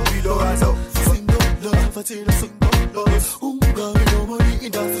single love tina single love ungabe nomona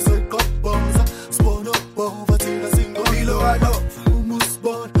indasi soyqoboza spono bova tina single love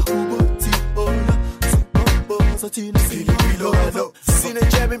umusbon ubothi oya single tina single love sine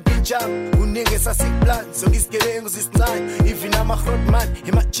jam impinjam kuningi sasikplan sokisigebengu sisincane even ama-hotman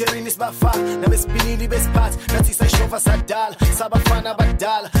emacherini sibafa nabesipinini besiphathi nathi sayishova sadala sabafana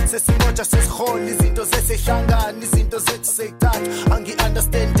badala sesimoja sesihola izinto zesehlangana izinto zethu sekuthatha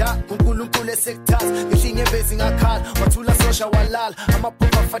angi-understanda unkulunkulu esekuthatha ngehlinye bezi ngakhala wathula sosha walala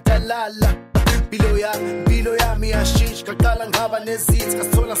amaphupha afatalala impilo yami yashintsha kaqala ngaba nezithi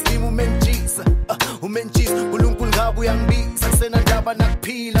kasithola slim umenjisa unkulunkulu ngabe uyangibiza kusenandaba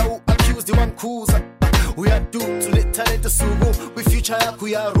nakuphila u-accused wangikhuza uyaduka unetalent suku kwi-future yakho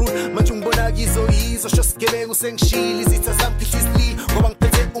uyarule manje ungibona kizo sho sigebengu sengishile izitha zami khihlisli ngoba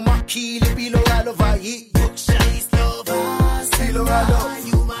ngiphethe umakhile impilo kalova ukushaya islova silo kalova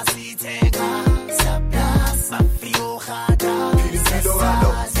yuma sithenga siyaplus bafiko khada impilo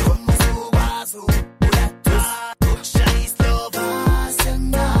kalova umzukwazi uyathwasa ukushaya islova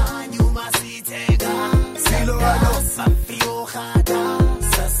siyancane yuma sithenga silo kalova bafiko khada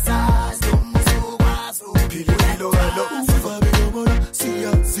sasazi umzukwazi uphilo kalova nomona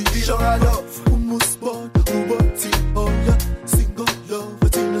siyazidisha kalova umusbon ubothi oya single love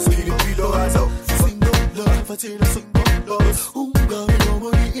tina single love tina single love ungabe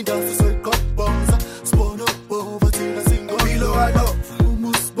nomona indasi soyqoboza spono bova tina single love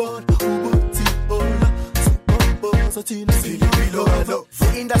umusbon ubothi oya single tina single love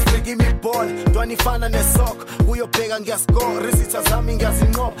industry give me ball ntwanifana nesoccer uyobheka ngiyascore izitha zami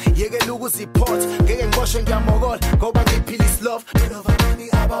ngiyazinqoba yekela ukuziphoth ngeke ngiboshwe ngiyamokola ngoba ngiphila islove novanoni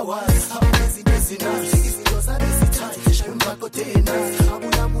abawazi abezinto ezinazi izinto zabesithatha embakodena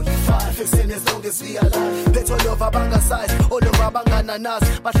abunamuli 5 eksene zonke siyalive betho lova bangasazi olova bangananazi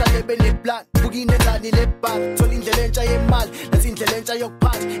bahlale beneplan bukinenzani lebhak thola indlela entsha yemali nathi indlela entsha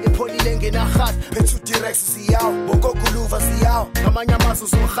yokuphatha epholile ngenahati phethu direct siyawo bokokuluva siyawo ngamanye amasu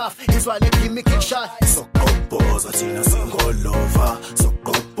zohaf izwale gimmick ikshaya soqoboza thina singolova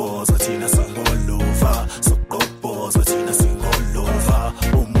soqoboza thina singolova soqoboza thina singolova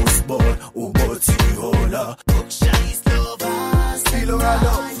umusbon ubothi hola ukushaya islova silo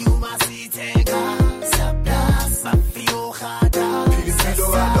kalova yuma sithenga siyaplus bafiko khada silo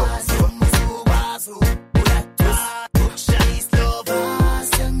kalova umzukwazi uyathwasa ukushaya islova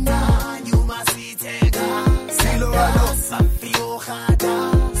siyancane yuma sithenga silo kalova bafiko khada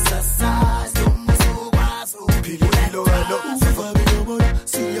sasazi umzukwazi uphilo kalova nomona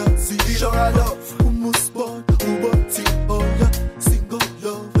siyazidisha kalova umusbon ubothi oya single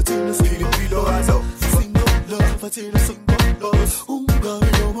love tina single love tina single love ungabe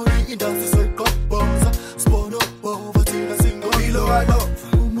nomona indasi soyqoboza spono bova tina single love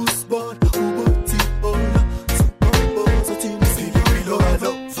umusbon ubothi oya single tina single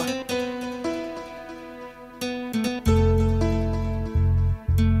love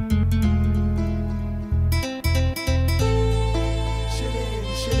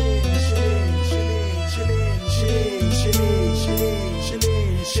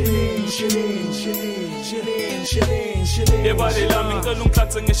Shilling. Ebale lami ngicela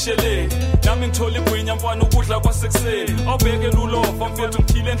ungithathe ngisheleni nami ngithola igwinya mfana ukudla kwasekuseni awubheke lulofa mfethu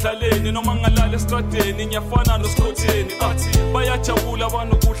ngiphile endlaleni noma ngalala estradeni ngiyafana nosikhotheni athi bayajabula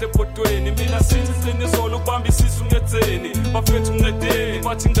abantu kuhle ebhodweni mina sithi senizolo ukubamba isisu ngedzeni bafethu ngedeni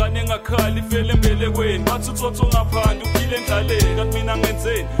bathi ingane engakhali ifele embelekweni bathi uthotho ngaphanda uphile endlaleni kanti mina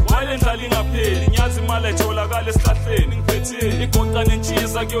ngenzeni wale ndlala ingapheli ngiyazi imali etholakala esihlahleni ngiphethe igoqa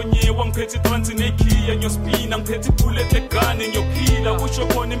nentshiza kuyonyiwa ngiphethe itrans nekhiya ngiyospina ngiphethe ibullet egane ngiyophila kusho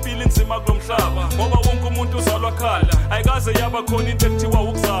khona impilo inzima kulomhlaba ngoba wonke umuntu uzalwa khala ayikaze yaba khona into ekuthiwa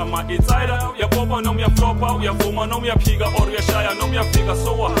ukuzama it's either uyapopa noma uyaflopa uyavuma noma uyaphika or uyashaya noma uyafika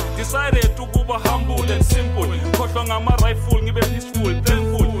so what decided ukuba humble and simple khohlwa ngama rifle ngibe peaceful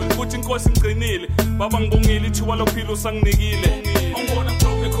thankful ukuthi inkosi ngcinile baba ngibongile ithuba lokuphila usanginikile ongibona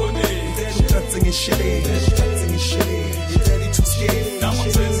mhlophe khona Cutting is shitty, cutting is shitty. You're ready to skate. Now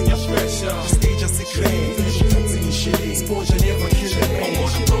I'm sensing your pressure. The stage just a claim. Cutting is shitty. Exposure never kill it. I'm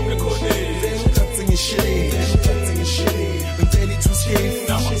gonna broke code. Cutting is shitty, cutting is shitty. I'm ready to skate.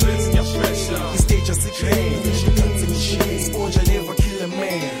 Now I'm sensing your pressure. The stage just a claim. Cutting is shitty. Exposure never kill a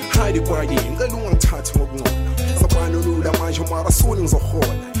man. Hide the body, ngicela ungithathe ngokungona. Sabanulula manje marasoni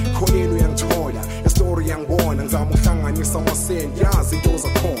ngizohola. Khoneni uyangithola. Story yangibona ngizama ukuhlanganisa amasendi yazi into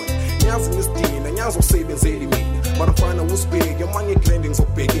zakhona. Nyazi ngisidina nyazi usebenzeli mina barafana usibheke amanye glending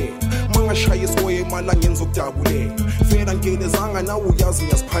ngizobhekela mangashaya isiboye emalanga ngizokudabulela fela ngelezanga nawe uyazi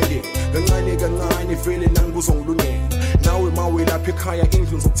ngiyasiphandela kancane vele nami kuzongilungela nawe mawe lapha ekhaya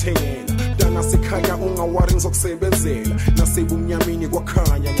indlu ngizokuthengela mntana sekhaya ungawari ngizokusebenzela nasebumnyameni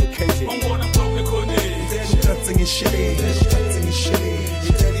kwakhanya ngekhendlela ongibona mhlophe khona cutting is shitty, cutting is shitty.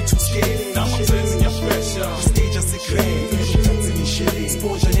 You're ready to skate. Now I'm sensing your pressure. The stage just a claim. Cutting is shitty.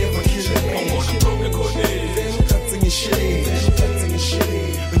 Exposure never kill a man. ongibona mhlophe khona Cutting is shitty, cutting is shitty.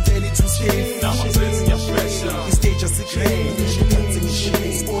 I'm ready to skate. Now I'm sensing your pressure. The stage just a claim. Cutting is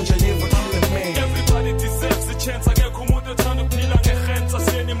shitty. Exposure never kill a man. Everybody deserves a chance. Akekho umuntu othanda ukuphila ngehensa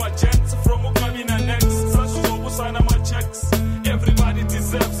siyeni magents from ukungabi na next sasuzobusana ama checks. Everybody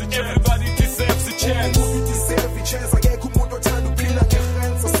deserves a chance. Everybody deserves a chance. You deserve a chance. Akekho umuntu othanda ukuphila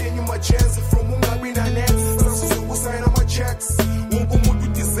ngehensa siyeni magents from ukungabi na next sasuzobusana ama checks. Wonke umuntu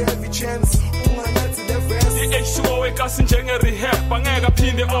deserve a chance. Unganyathi leverse. I-H2O ekasi njenge-rehab angeke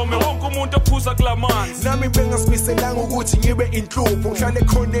aphinde ome wonke umuntu ophuza kulamanzi nami bengasimiselanga ukuthi ngibe inhlupho ngihlale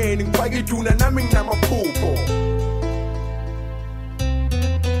khoneni ngifake iduna nami nginamaphupho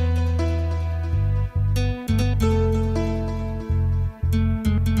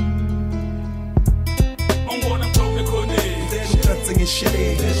ongibona mhlophe khona Cutting is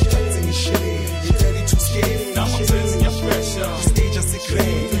shitty, cutting is shitty. You're ready to skate. Now I'm sensing your pressure. The stage just a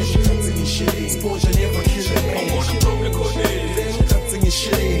claim. Cutting is shitty. Exposure never kill a man. ongibona mhlophe khona Cutting is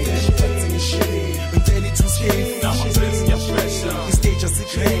shitty, cutting is shitty. I'm ready to skate. Now I'm sensing your pressure. The stage just a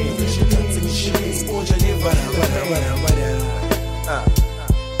claim. Cutting is shitty. Exposure never kill a man.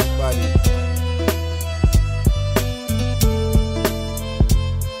 Body.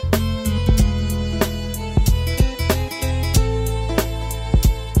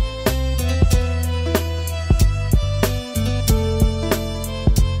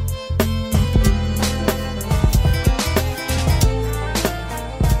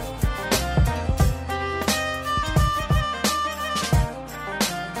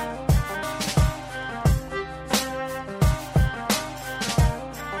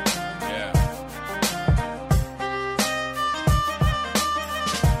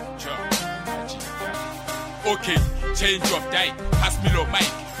 Okay, change of diet, pass me lo mic,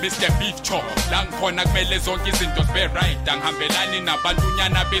 Mr. Beef Chop. La ngikhona kumele zonke izinto zibe right. Angihambelani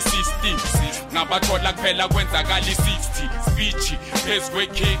nabantunyana be-16 ngabathola kuphela kwenzakala i-60 speech phezu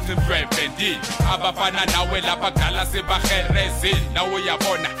kwe-kings ndwebendile abafana nawe lapha kudala sebaherezini nawe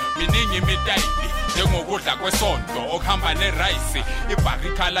uyabona miningi imitayili njengokudla kwesonto okuhamba nerayisi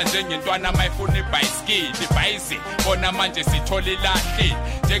ibharikhala njengentwana mayifuna ibhayisikili ibhayisi bona manje sithola ilahlile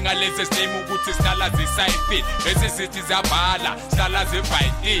njengalezi esiname ukuthi sihlala zisayifile bese sithi ziyabhala sihlala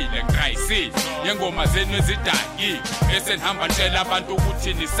zibhayitile ngikrayisile ngengoma zenu ezidakile bese nihamba ntshela abantu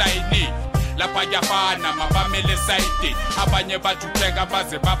ukuthi nisayinile lapha kuyafana mabamele sayidini abanye bajutheka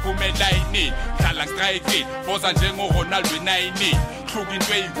baze baphume elayinini hlala ngistrayikile boza njengoRonaldo we-9 hluka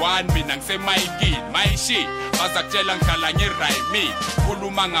into eyi-1 mina ngisemayikini mayishi baza kutshela ngihlala ngirayimile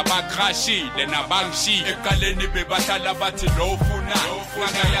khuluma ngabakrashile nabangishile ekaleni bebahlala bathi lo ufuna lofuna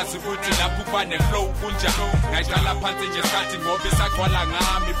Ngangayazi ukuthi lapho kuba ne-flow kunja Ngayiqala phansi nje skathi ngoba isagcwala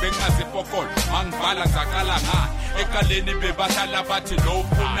ngami Bengazi pokolo, mangibhala ngizaqala ngani Ekaleni bebahlala bathi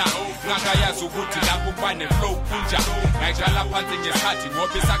lofuna Ngangayazi ukuthi lapho kuba ne-flow kunja Ngayiqala phansi nje skathi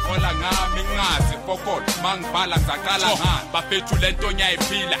ngoba isagcwala ngami Ngazi pokolo, mangibhala ngizaqala ngani Bafethu lento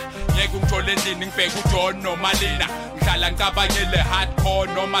nyayiphila Ngeke ungithole endlini ngibheke uJohn noMalina Ngihlala ngicabangele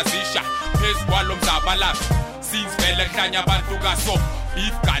hardcore noma zisha Phezu kwalo mzabalazo Since vele kuhlanya abantu kaso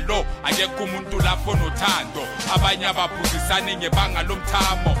Beef galo Akekho umuntu lapho nothando Abanye abaphuzisani ngebanga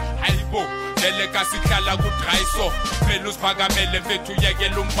lomthamo Hayibo Lele kasihlala kudrayiso Phela usiphakamele mfethu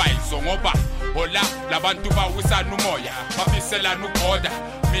uyekela umbhayiso Ngoba hola labantu bawisana umoya Babiselana ugoda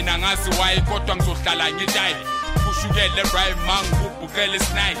Mina ngazi wayi kodwa ngizohlala ngitayi Kushukele right man kubukele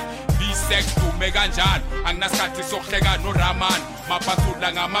snake Sex dume kanjalo anginasikhathi sokuhleka noRaman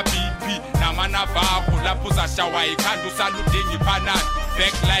maphathula ngama-BP namanavaho lapho uzashawa ikhanda usaludinga iphanani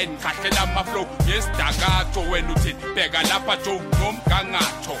backline khahlela ama-flow ngesidakatho wena uthini bheka lapha jo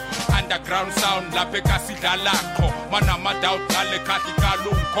nomgangatho underground sound lapha ekasidlalakho manamadawut ngale khahli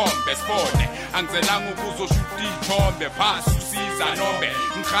kalungkhombe sibone angizelanga ukuzoshuta iy'thombe phasi usiza nombe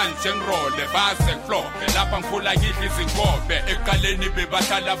ngihanje ngirole baze ngiflobe lapha ngikhula ngidla izinkobe ekuqaleni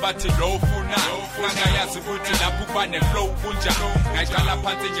bebahlala bathi lofuna Ngangayazi ukuthi lapho kuba ne-flow kunja Ngayiqala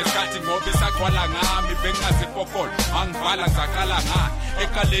phansi nje skathi ngoba isagcwala ngami Bengazi pokolo, mangibhala ngizaqala ngani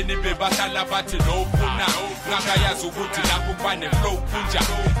Ekaleni bebahlala bathi lofuna Ngangayazi ukuthi lapho kuba ne-flow kunja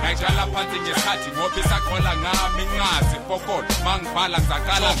Ngayiqala phansi nje skathi ngoba isagcwala ngami Ngazi pokolo, mangibhala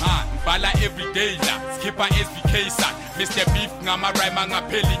ngizaqala ngani Ngibhala everyday la, skipper SBK son Mr. Beef ngama-rhyme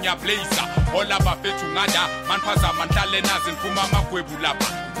angapheli nyablazer Hola bafethu ngada, manphazama nhlale nazi ngiphuma amagwebu lapha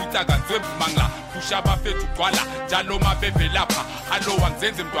Kuta kanzwembu mangla, kusha bafethu gwala Njalo mabeve lapha, halo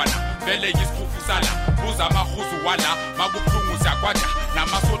wangizenze mntwana Vele yisifufu sala, buza amahuzu wala Makubuhlungu siyakwata,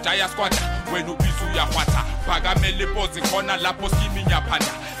 namasoja yaskwata Wena ubizu uyahwata, phakamele pozi khona lapho skimi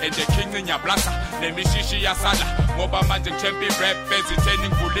nyaphanda Ende king nyablasa, nemishishi yasala Ngoba manje ngichempi rap, bezitheni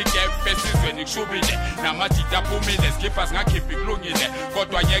ngivula igap Esizweni ngishubile, namajita aphumile Skippers ngakhiphi kulungile,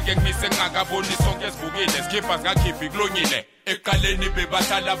 kodwa yeke ngimise ngingakaboni sonke esivukile Skippers ngakhiphi kulungile Ekaleni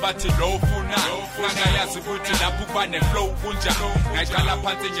bebahlala bathi lofuna Ngangayazi ukuthi lapho kuba ne-flow kunja Ngayiqala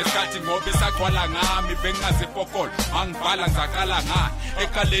phansi nje skathi ngoba isagcwala ngami Bengazi pokolo, mangibhala ngizaqala ngani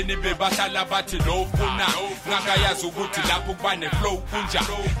Ekaleni bebahlala bathi lofuna Ngangayazi ukuthi lapho kuba ne-flow kunja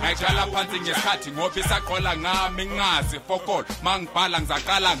Ngayiqala phansi nje skathi ngoba isagcwala ngami Ngazi pokolo, mangibhala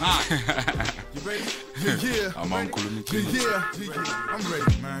ngizaqala ngani You ready? Yeah. I'm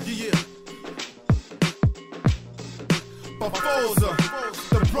ready, man. Yeah. Bafoza,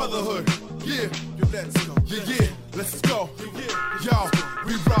 the brotherhood, yeah, let's go, yeah, let's go, yo,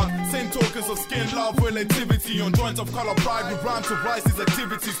 we rock, same tokens of skin, love, relativity, on joints of color, pride, we rhyme to rise these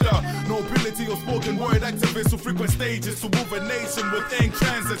activities, the nobility of spoken word activists who frequent stages to move a nation with ink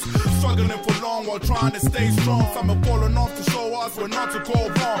transits, struggling for long while trying to stay strong, some have fallen off to show us we're not to go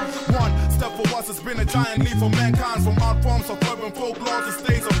wrong, one step for us has been a giant leap for mankind, from art forms of urban folklore to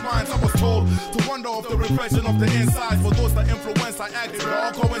states of minds, I was told to wonder of the repression of the inside, for those that influence our acting, it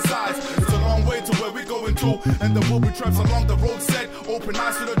all coincides. It's a long way to where we're going to, and there will be traps along the road set. Open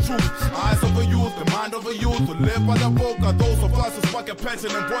eyes to the truth, eyes of a youth, the mind of a youth. To live by the book are those of us who spark a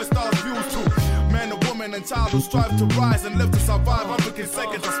passion and voice style views too. Man, a woman, and child who strive to rise and live to survive. I'm looking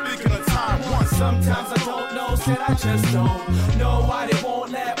seconds of speaking of time. Once. Sometimes I don't know, said I just don't know why they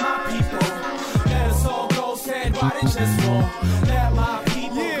won't let my people let us all go. Said why they just won't let my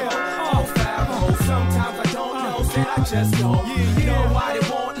people go. Oh, Pharaoh. Sometimes I don't know, said I just don't know why they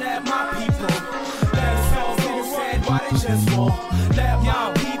won't let my people let us all go. Said why they just won't let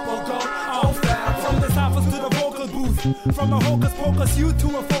my people go. Oh, Pharaoh. From the ciphers to the vocal booth, from the hocus pocus, you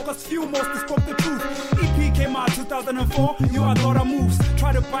to a focus few, most spoke the truth. EP came out 2004, you are Gora moves.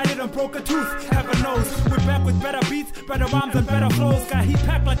 Try to bite it and broke a tooth, heaven knows. We're back with better beats, better rhymes and better flows. Got heat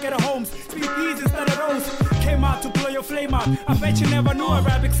packed like at a homes, speak easy instead of those. Came out to blow your flame out. I bet you never knew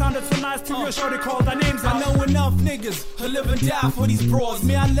Arabic sounded so nice to your show. They called our names out. I know enough niggas who live and die for these bros.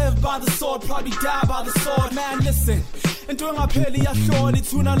 Me, I live by the sword, probably die by the sword. Man, listen. Into ngapheli yahlona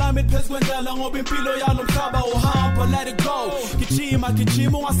ithuna lami phezkwendlela ngoba impilo yalo mhlaba uhamba, let it go.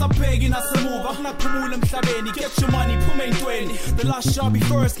 Gijima ungasabheki nasemuva akunaphumula emhlabeni. Get your money, phume intweni. The last shall be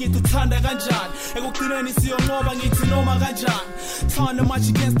first, ngithi uthanda kanjani. Ekugcineni siyonqoba ngithi noma kanjani. Turn the match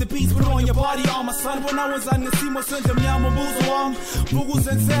against the beats, put on your body armor. Son, bona wenzani ngesimo sendle mnyama umbuzo wami.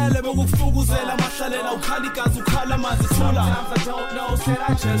 Vukuzenzele bekukufukuzela mahlalela ukhala igazi ukhala amanzi thula. Sometimes I don't know, said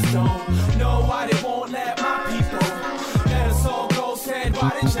I just don't know why they won't let my people let us all go. Said why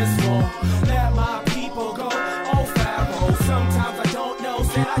they just won't let my people go. Oh, Pharaoh. Sometimes I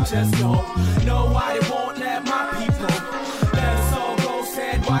said I just don't know why they won't let my people let us all go.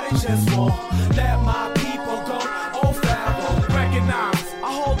 Said why they just won't let my people go. Oh, Pharaoh, recognize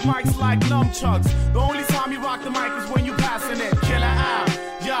I hold mics like nunchucks. The only time you rock the mic is when you passing it. Killer Al,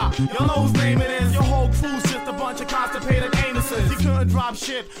 yeah, y'all know whose name it is. Your whole crew's just a bunch of constipated anuses. You couldn't drop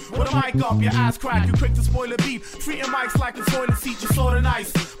shit with a mic up your ass crack. You quick to spoil a beat, treating mics like a toilet seat. You're sorta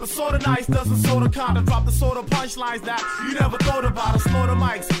nice, but sorta nice doesn't sorta kinda drop the sorta punchlines that you never thought about. I slaughter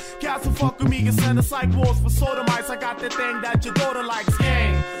mics. Cats who fuck with me can send a psych walls for sorta mics. I got that thing that your daughter likes.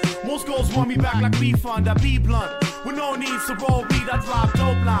 Gang. Most girls want me back like refund. I be blunt. With no need to roll weed, I drop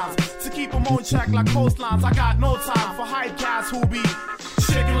dope lines. To keep them on check like coastlines. I got no time for hype cats who be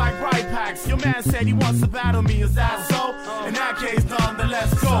shaking like bright packs. Your man said he wants to battle me, is that so? In that case,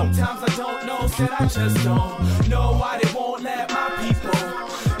 nonetheless, go. Sometimes I don't know, said I just don't know why they won't let my people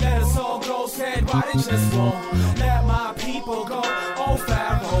let us all go. Said why they just won't let my people go. Oh,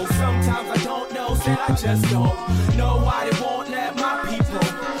 Pharaoh, sometimes I don't know, said I just don't know why they won't let my people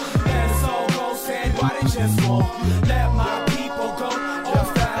let us all go. Said why they just won't let my people go. Oh,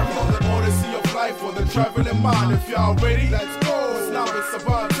 Pharaoh, the odyssey of life for the traveling mind. If y'all ready, let's go. Now it's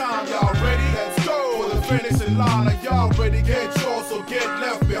about time, y'all ready? Let's go for the finishing line. Are y'all ready? Get yours or get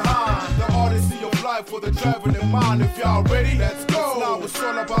left behind. The odyssey of life for the traveling mind. If y'all ready, let's go. Now it's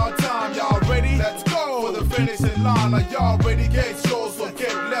all about time, y'all ready? Let's go for the finishing line. Are y'all ready? Get yours or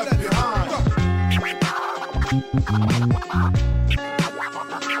get left behind.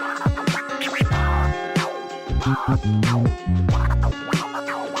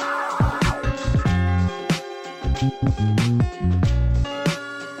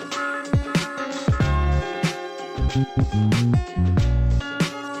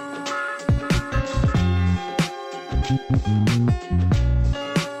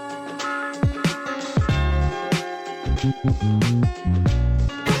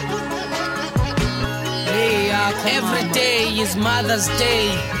 Every day is Mother's Day.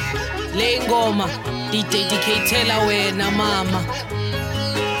 Le ngoma dedicatela wena mama.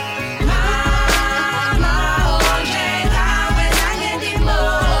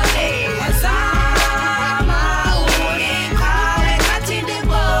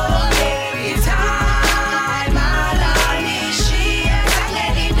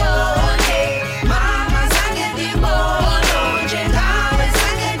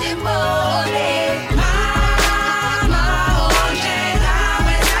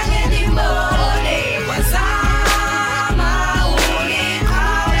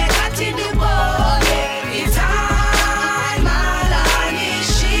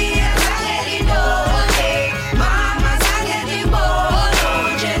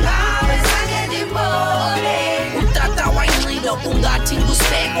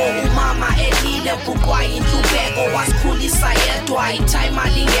 Bukwayintubeko wasikhulisa yedwa itime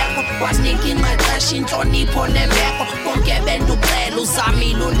alingekho wasinika ingqeqesho inhlonipho nembeko konke benducela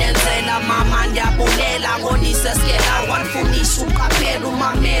uzamile unenzela mama ndiyabulela ngoniseskela wanifundisa uqaphela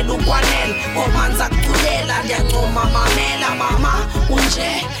umamela ukwanela ngomanza kuculela ndiyancoma mamela mama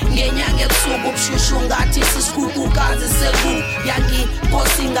unje ngenyanga ebusuku ubushushu ngathi sisikhukhukazi seku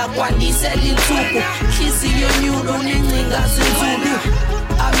yanginkosi ngakwandisela insuku hliziyo nyulo unengcinga zinzulu.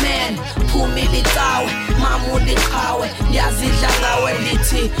 Amen, phumile cawe, mamuli qawe, ndiyazidla ngawe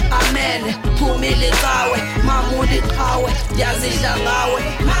ndithi amen, phumile cawe, mamuli qawe, ndiyazidla ngawe.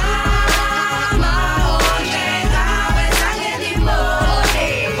 Mama onje ngawe zange ndibone,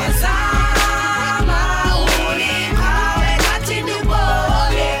 wazama uli qawe ngathi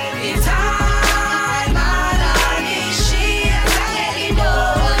ndibone, itime alanishiya zange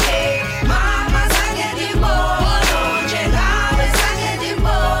ndidone, mama zange ndibone, onje ngawe zange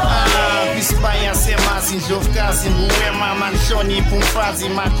ndibone. Inspire semazi ndlovukazi nguwe mama nhlonipha umfazi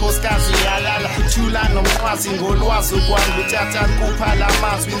makhosikazi yalala thula nomqwazi ngolwazi kwami uthatha kuphala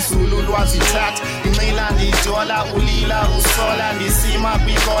amazwi inzulu lwazi thatha inxila ndidola ulila usola ndisima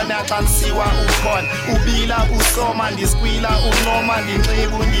kwikona xa nsiwa ukhona ubila usoma ndisikwila unqoma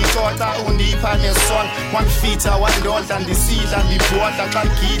ndinxibu ndixoxa undipha nesona wangifitha wandodla ndisidla ndibhodla xa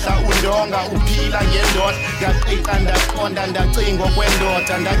ngidla undonga uphila ngendoda ndaqiqa ndaqonda ndacinga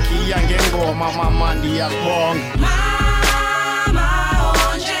okwendoda ndagiya ngengoma mama ndiyakubonga. Mama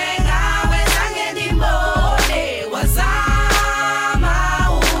onje ngawe zange ndibone wazama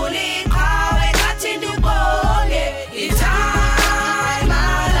uli qawe ngathi ndibone itime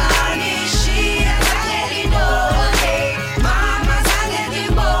alanishiya zange ndidone mama zange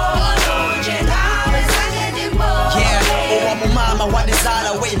ndibone onje ngawe zange ndibone. Yeah, owamumama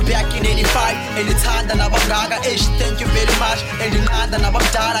wanizala way back in 85 elithanda nabangaka thank you very much elinqanda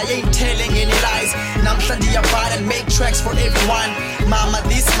nabamdala ain't telling any lies namhla ndiyabhala and make tracks for everyone mama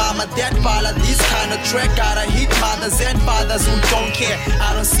this mama that bala this kind of track gotta hit mothers and fathers who don't care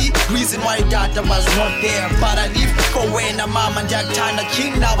I don't see reason why data was not there but I live for when mama ndiyakuthanda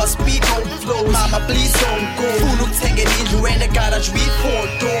king now I speak on flow mama please don't go funa ukuthenga indlu and a garage with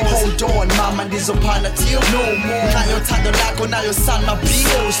 4 doors hold on mama ndizophana till no more nayo thando lakho nayo son my big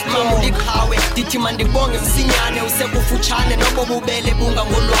mama ulikhawe ndithi mandibonge msinyane usekufutshane nobo bubele bunga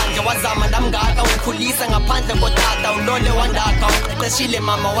ngolwandle wazama ndamngaka ukhulisa ngaphandle kotata ulole wandaka uqeqeshile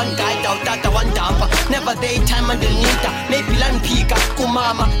mama wandida utata wandampa never day time andenita maybe landiphika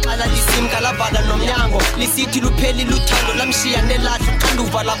kumama xala lisimka lavala nomnyango lisithi lupheli luthando lamshiya nelahlo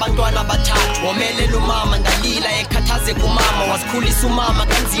xanduva labantwana bathathu womelela umama ndalila ekhathaze kumama wasikhulisa umama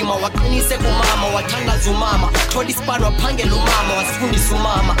kanzima waqinise kumama wathandaza umama thola isipani waphangela umama wasifundisa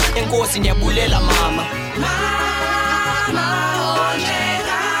umama enkosi ndiyabulela mama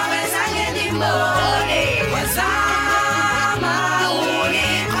onyeka wezange ndimbone wazama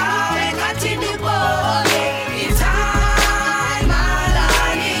uliqhawe ngathi ndibone itime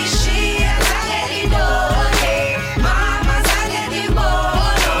alanishiya zange ndibone mama zange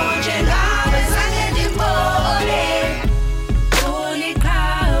ndimbone onyeka wezange ndimbone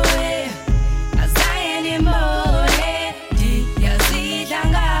uliqhawe azange ndimbone ndiyazidla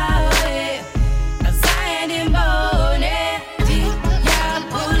ngawe azange ndimbone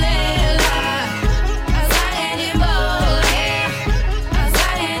ndiyabulela azange ndimbone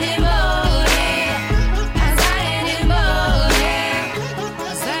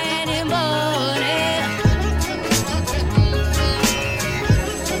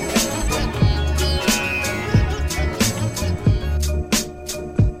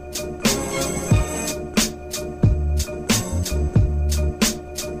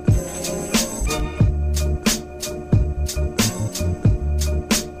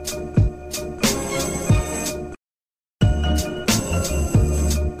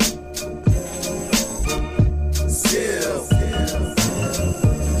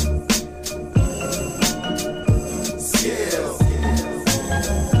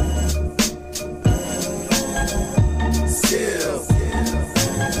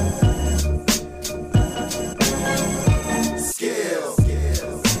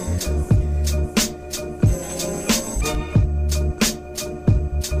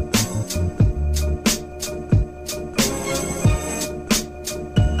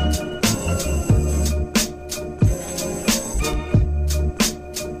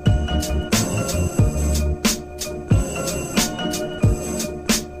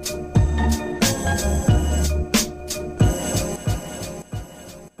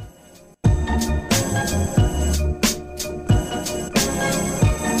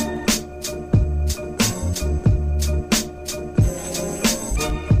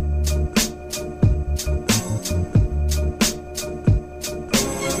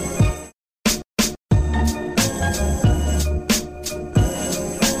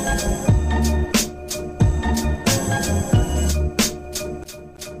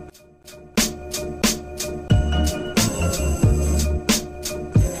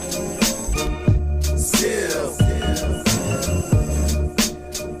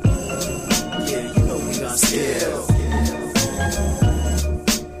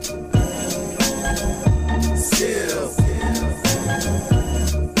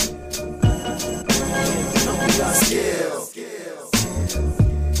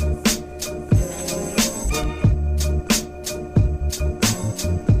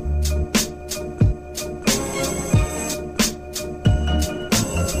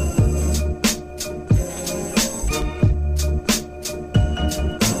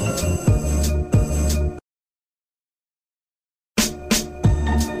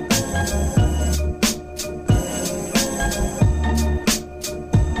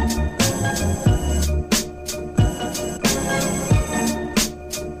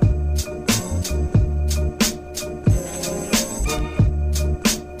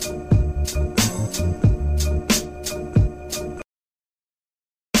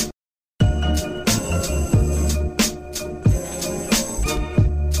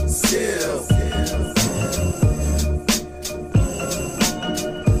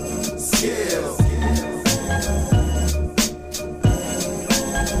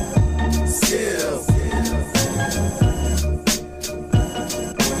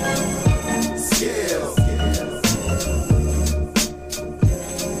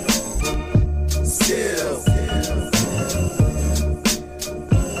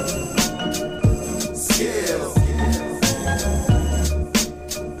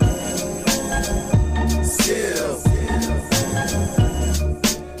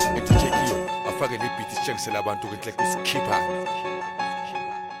Sicela abantu ukuthi kusikhipha.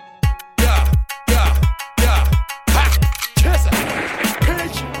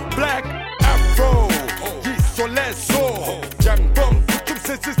 Black Afro, Yisoleso, Young Bong,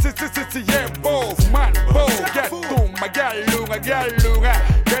 Yebo, Man, Bo, Yatum, Galunga,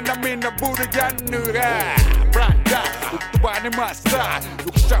 Ganamina Buddha Yanura, Branda, Utubani Master,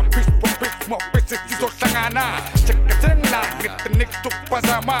 look sharp, piece, more pieces, Sangana, check the thing like get the next to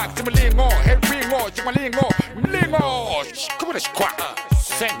Pazama, Simalingo, Helpingo, Lingo, come on, squat.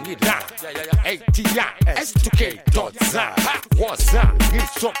 Send it down, ATI-S2K.za, Waza,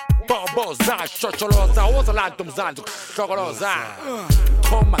 Giso, Boboza, Shocholoza, Ozalantum Shogoloza.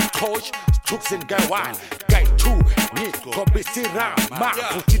 Come and coach, Tooks and Gaiwan, Guy 2, Nico Bissira, Ma,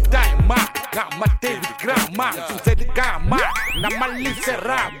 Utitai, Ma, Gamma David Grandma, Susan Gamma, Namalisa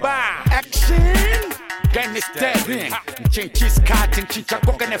Raba, Action! Gannis staring, Chinchis cutting,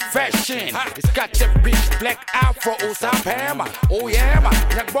 Chichakok and fashion. It's got the bitch black afro, Osapema, oh yeah,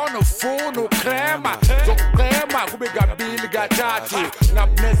 Nagbono phone, no crema, so crema, Gubiga Bill Gatati,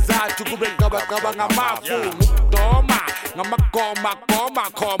 Nabnezatu, Gubega Mafu, Doma, Namakoma,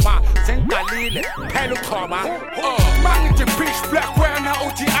 Sengalile, Pelocoma, oh, man, the bitch black, where now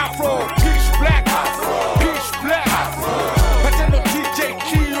OT afro, pitch black, pitch black, but then no DJ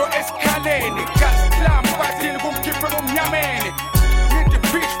Kilo Escalade, Gas. Batil kum keep from Yamen. Need the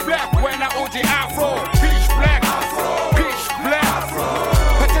pitch black when I OG Afro. Pitch black,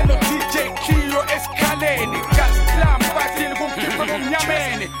 but I know DJ Kilo Escalade. Gas slam, batil kum keep from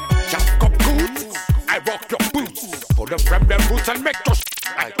Yamen. Jack up boots, I rock your boots. For the from the boots and make your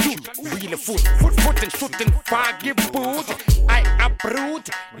I shoot, wheel foot and shooting, foggy boot. I uproot,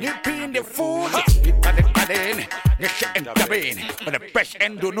 nip in the food. It got the caden, Nisha and Tabin. But the best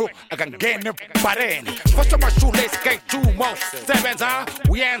end do know I can gain a parent. First of my shoelace, get 2 more 7s.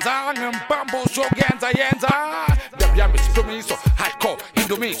 We ends on and bamboo, so Ganza. The Yamis to me so hardcore,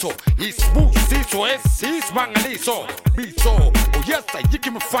 Indomiso. He's smooth, so he's Mangaliso. Be so, oh yes, I give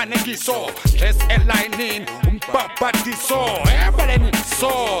him fun and so. Let's align in, Papa so. Everybody.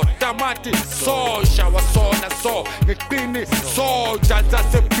 So, Tamati, so, shower so, na so, Nitini, so, Jaja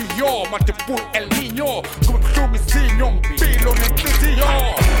se pio, Matipu El Nino, Kumu Sinum, Pilo Nitio,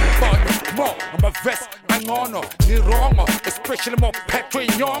 but more, I'm a vest, I'm on, Nirongo, especially more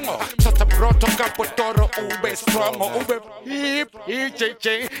Petriongo, Tata Broto Capotoro, Ube Strong, Ube Hip,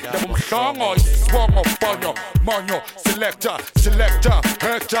 EJJ, the Songo, Swong of Bono, Mono, Selector,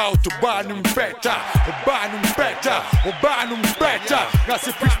 hurt out to Banum better, Banum better. That's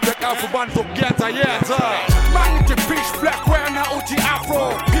a pitch black Afro band for Ganza. Man, the pitch black when I OT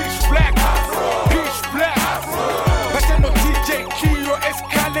Afro. Pitch black, but I know DJ Kilo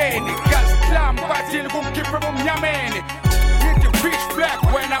Escalade. Gas slam, batil kum keep from Yamen. Need the pitch black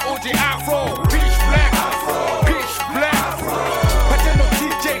when I OT Afro. Pitch black, but I know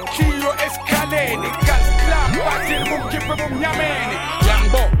DJ Kilo Escalade. Gas slam, batil kum keep from Yamen.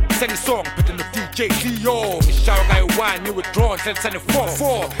 Yambo, sing a song, but I know DJ Leo. Michelle Guy 1, you withdrawn, send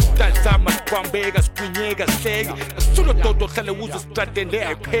 4-4. Talzama, Quambegas, Quinyegas, Seg. Solo Toto Salawuzo Stratton,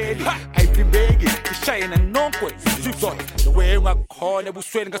 I pay. I've been begging, the shine and non quit. The way I call it was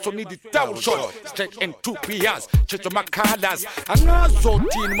sweating, so need the double shot. Straight in 2 PRs, Cheto Macalas. I'm not so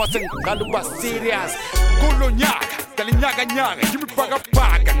teen, mustn't Galuba serious. Coloniac, Talinyaga, Jimmy Paga,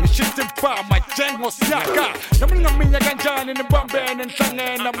 and shit and bar, my Jango Snaka. The Minyagan in the Bamban and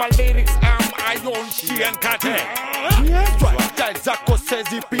Sangan, my lyrics, I own she and Kate. Yes, right. Zako says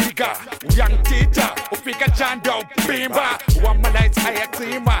he piga. Young teacher, Upika Chando, Bimba. One my lights, I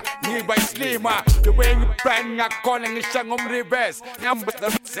actima, nearby slimmer. The way you bang, I'm calling it Shangom Reverse. Number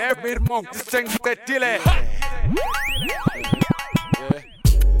the Severe Monk, sing the Tile.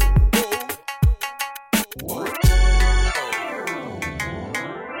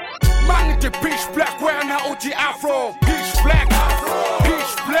 Man, the pitch black, where now OT Afro. Pitch black,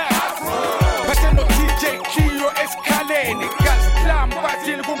 but I know DJ Kilo Escalade. Gas slam,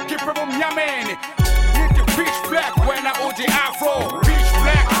 batil kum keep from Yamen. Need the pitch black when I OT Afro. Pitch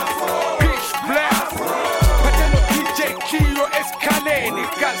black, but I know DJ Kilo Escalade.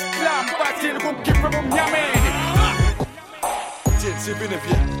 Gas slam, batil kum keep from Yamen. C'est bien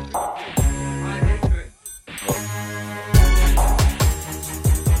bien.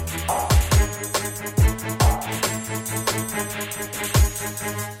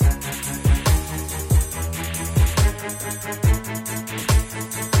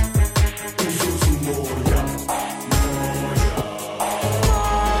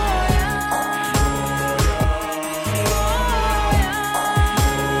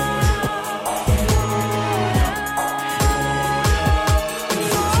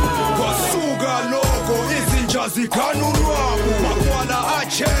 kanurwabu makwala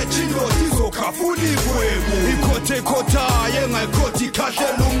achechi ndozizokafuna igwebu ikhothekhotaye engayikhoti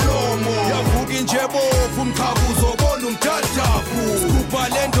ikhahlela umlomo yavuka injebovu umqhabuzo bona umdadavu sikupha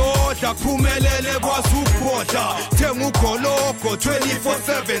le ndoda kuphumelele kwazi ukubhodla thenga ugologo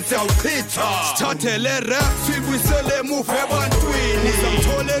 24/7 siyawuchitha sithathele rap sibuyisele emuva ebantwini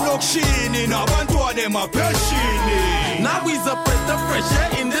samthole lokishini nabantwana emapheshini. Now we's a breath of fresh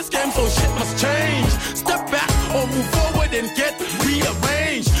air in this game, so shit must change. Step back or move forward and get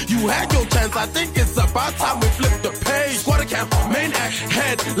rearranged. You had your chance, I think it's about time we flip the page. Squad camp, main act,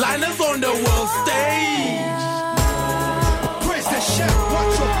 headliners on the world stage. Praise the chef,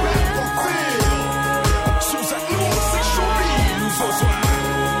 watch your back for feel. Sous-a nous, c'est choubi, nous en soir.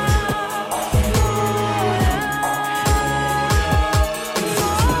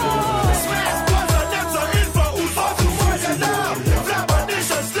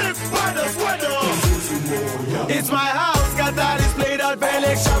 It's my house, got that is played out,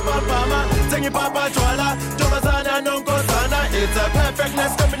 Belek, Shapa, Pama, Tangy Papa, Chwala, Jovazana, Nonkosana. It's a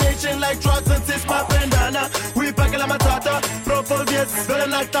perfectness combination like drugs and sis, my bandana. We pack la matata, propulgate, better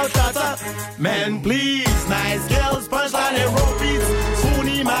like Tata. Man, please, nice girls, punchline and roll beats.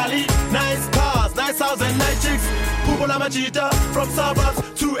 Suni Mali, nice cars, nice house and nice chicks. Pupola Machita, from suburbs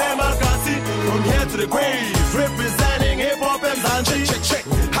to Emakasi. From here to the grave, representing hip hop and Zanchi. Check.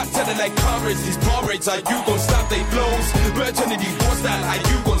 Hot telling like courage, these porridge, are you gon' stop they flows? Virginity, what's that? Are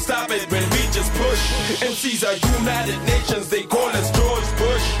you gon' stop it when we just push? MCs are United Nations, they call us George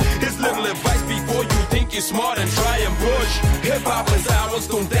Bush. His little advice before you think you're smart and try and push. Hip hop is ours,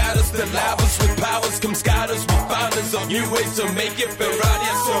 don't doubt us, the lavas with powers come scouters, we founders of new ways to make it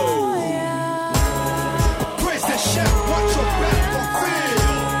Ferrari. So praise the chef, watch your back for feel.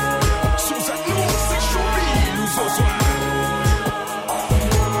 Sous-a nous, c'est choubi, nous en soir.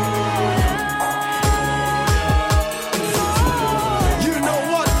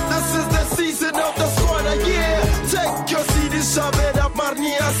 Shove it up,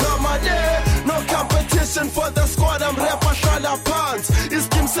 Marnia Zamane. No competition for the squad, I'm rapper Shala Pants. It's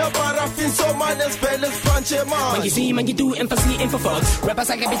Kim Sabarafin, so man as well as Punch Man. When you see, man, you do empathy, info fucks. Rappers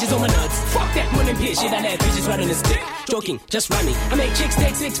like bitches on my nuts. Fuck that money bitch, shit, I let bitches right on the stick. Joking, just rhyming. I make chicks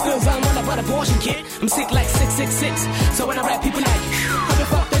take 6 pills, I'm all about abortion, kid. I'm sick like 666. So when I rap, people like, how the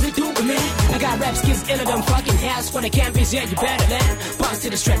fuck does it do with me? I got rap skills iller than fucking house for the campus, yeah, you better learn. Bounce to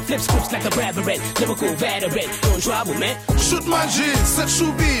the strap, flip scripts like a rabbit. Lyrical veteran, don't trouble, man. Shoot my jeans, set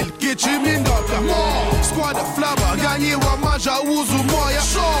shubil, get you in the squad of flabber, Yanni Wamaja Uzu Moya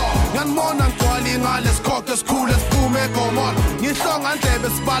Shaw. Yan Mon and Qualing, alles cockers, coolest boom, echo mon. You song and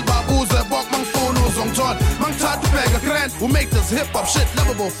Davis Balba Uza, Bok Mang Phonos on John. Mang Tat Bag a grand who make this hip hop shit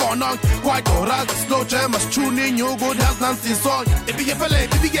lovable for non. Quite or rather slow jam, as tuning you good health Nancy song. If you get fillet,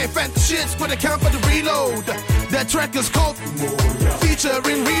 if you get fancy shit, squad account for the reload. That track is called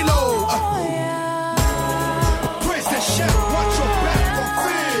featuring Reload. Praise the chef, watch your back for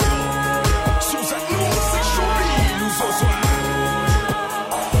feel. Sous-a nous, c'est choubi, nous en soir.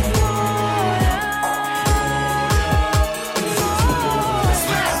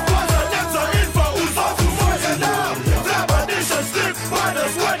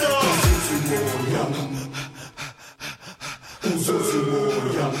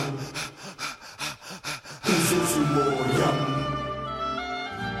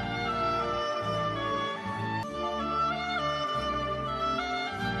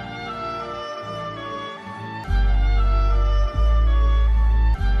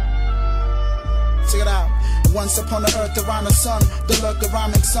 Check it out. Once upon the earth around the sun, there lurked a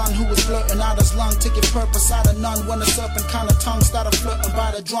rhyming son who was blurting out his lung, taking purpose out of none. When a serpent kind of tongue started flirting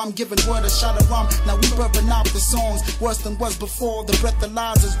by the drum, giving word a shot of rum. Now we burping out the songs, worse than was before. The breath of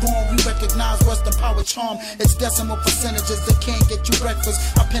lies is gone. We recognize worse than power charm. It's decimal percentages that can't get you breakfast.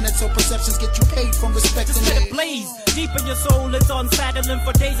 Our penitential perceptions get you paid from respecting it. Blaze deep in your soul, it's on saddling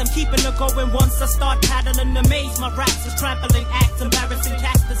for days. I'm keeping it going once I start paddling. Amaze my raps is trampling acts, embarrassing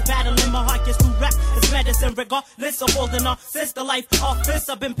cactus battling. My heart gets through rap, it's medicine. Regardless of holding on, since the life office,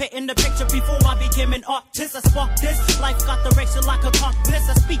 I've been painting the picture before I became an artist. I spark this, life got direction like a compass.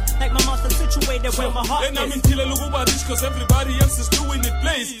 I speak like my monster situated where my heart is. And I'm in Kila Lugubadish cause everybody else is doing it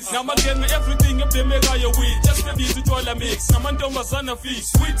place. Now I'm getting everything up there, mega your way. Just maybe to all a mix. I'm on Domazana feet,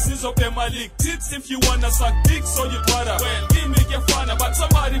 sweets is up there, my league. Tits if you wanna suck dick, so you'd rather. Well, give me get fun, but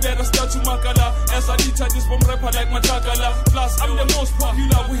somebody better start to makala. As I need this from rapper like Matakala. Plus, I'm the most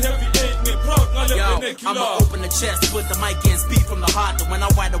popular, we heavy 8, me proud, now let me killer. open the chest, put the mic in, speak from the heart. And when I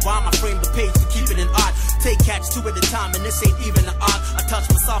write a rhyme, I frame the page to keep it in art. Take catch two at a time, and this ain't even an art. I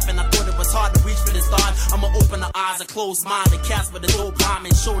touched myself and I thought it was hard to reach for this start. I'ma open the eyes and close mine and cast with a dope rhyme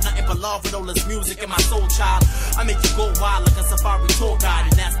and show nothing but love with all this music in my soul, child. I make you go wild like a safari tour guide,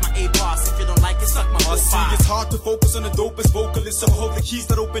 and that's my A-boss. If you don't like it, suck my whole see, it's hard to focus on the dopest vocalist. So hold the keys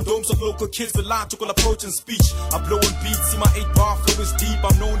that open domes of local kids with logical approach and speech. I'm blowing beats, see my 8-bar flow is deep.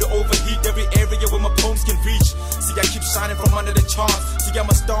 I'm known to overheat every area where my poems can reach. See, I keep shining from under the charts. See, I'm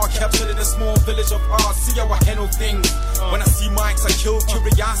a star captured in a small village of ours. See how I handle things. When I see mics, I kill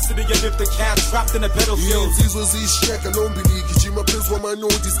curiosity and lift the cat trapped in a battlefield. Insizwa zishiyeka lombili gijima phezu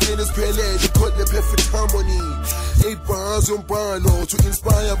kwamanodi sicele siphelele caught the perfect harmony. 8 bars yombhalo to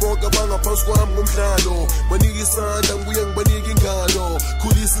inspire bonke abangaphansi kwami ngomdlalo. Banike isandla ngibuye ngibanike ingalo.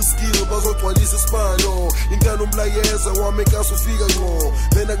 Khulisa iskill bazogcwalisa isibalo. Inkalo umlayeza wami enkaso ufika ngqo.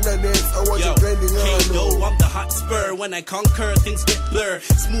 Then akunanext I want you branding halo. I'm the hot spur. When I conquer, things get blurred.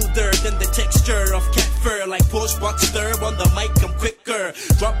 Smoother than the texture of cat fur. Like push box stir on the mic, I'm quicker.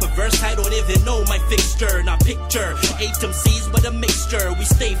 Drop a verse, I don't even know my fixture. Now picture 8 MCs with a mixture. We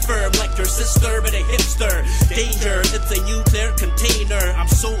stay firm like your sister but a hipster. Danger, it's a nuclear container. I'm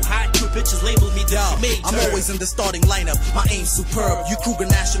so hot, you bitches label me the major. I'm always in the starting lineup, my aim's superb. You Kruger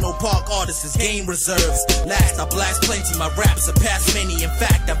National Park artists is game reserves. Last I blast plenty, my raps surpass many. In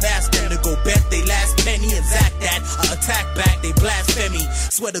fact, I've asked them to go bet they last penny. And Zach that, I attack back, they blasphemy.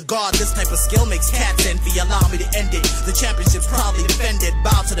 Swear to God, this type of skill makes cats envy. Allow me to end it, the championship's proudly defended.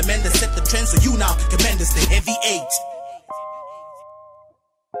 Bow to the men that set the trend, so you now can commend us the heavy 8.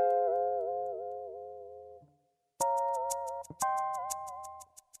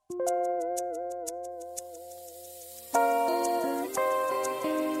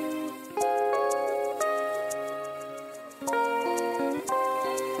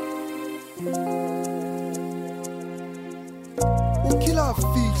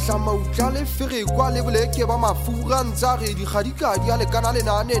 Maujale fere kwa le boleke ba mafura ntsare di khadika di ale kana le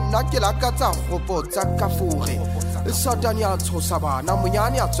nane nna ke la ka tsa gopo tsa kafore satani a tshosa bana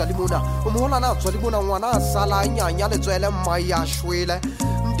monyane a tswa le mona mohola na tswa le mona ngwana a sala nyanya le tswele mmaya shwele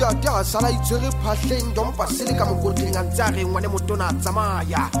ntate a sala itsere phahleng dompa sele ka mokotleng a ntsare ngwane motona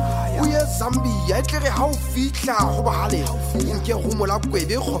tsamaya o ye Zambia e tlere ha o fitla go bahale nke go mola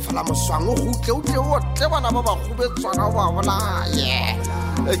kwebe go fala moswang o gutle o tle o tle bana ba ba gobetswana ba bola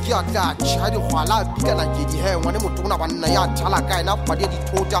ke a tla tšha dikgwala pikana ke di he ngwane motona banna ya thala ka ena padi di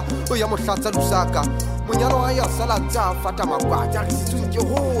thota o ya mohlatsa lusaka monyalo a ya sala tsa fata makwata re sitsweng ke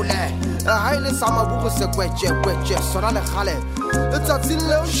hole ha ile sa mabugo se kwetše sona le gale tsatsing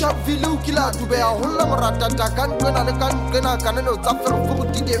leo shavile o kila dube a holla moratata ka nqena le ka nqena kaneno tsa ferefo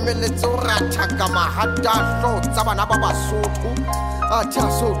di demeletse o ratha ka mahata hlo tsa bana ba Basotho atha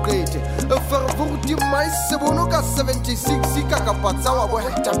so qete ferefo di mai se bono ka 76 ka ka patsa wa bo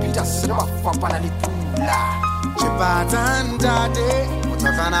hector Peter se ma fapana le pula Chipatandade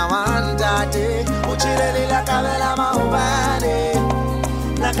utafana wandade uchileli la kabela maubane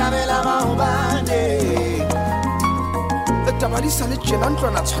tabalisa le tjena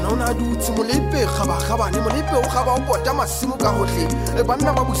ntlwana tshwana o na dutse molepe gabagabane molepe o gaba o bota masimo ka gotlhe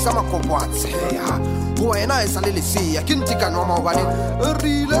banna ba busa makopo a tsheya go wena e sa le lesea ke ntekano wa maobane re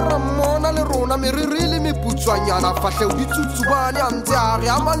ile ra mmona le rona meriri le meputswanyana fatlheo ditsutsubane a ntse a re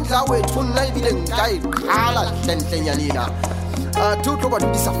a mandla a wetho nna ebile nka e qhala tlentlenyanena a tlo ba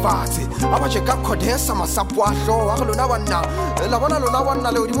disa fatshe a ba ka khodesa masapo a hlo wa lona banna la bona lona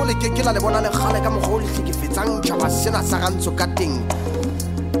banna le o di mo le kekela le bona le gale ka mogolo hlekefetsang jama sena sa gantso ka teng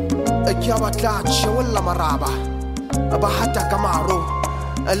ke a batla tšheolla maraba ba hata ka maro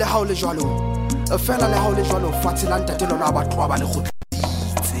le ha o le jwalo fela le ha o le jwalo fatshe la ntate lona ba tloa ba le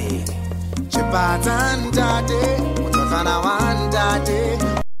gotlitse Chipatandade utafana wandade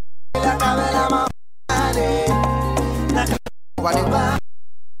la kabela maubane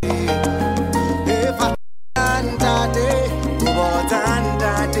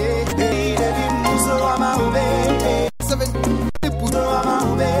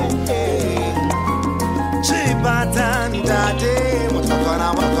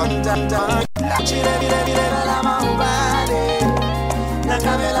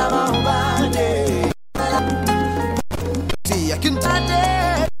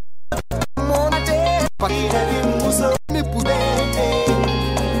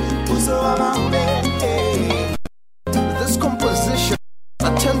This composition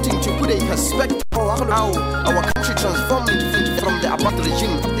attempting to put a perspective on how our country transformed from the apartheid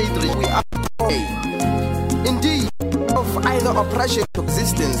regime we are today. Indeed, of either oppression to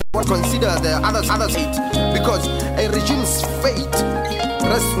existence, one consider the other's fate, because a regime's fate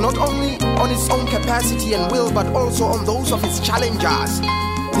rests not only on its own capacity and will, but also on those of its challengers.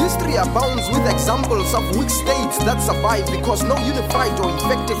 History abounds with examples of weak states that survive because no unified or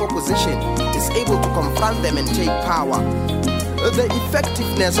effective opposition is able to confront them and take power. The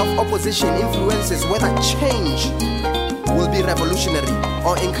effectiveness of opposition influences whether change will be revolutionary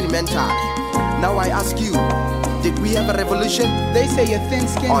or incremental. Now I ask you, did we have a revolution? They say a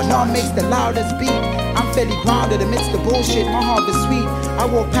thin-skinned drum makes the loudest beat. I'm fairly grounded amidst the bullshit, my heart is sweet. I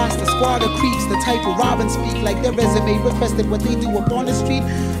walk past the squad of creeps, the type of Robin speak like their resume requested what they do up on the street.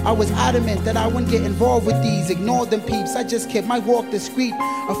 I was adamant that I wouldn't get involved with these, ignored them peeps, I just kept my walk discreet.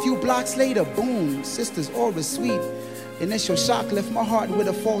 A few blocks later, boom, sister's aura sweet. Initial shock left my heart with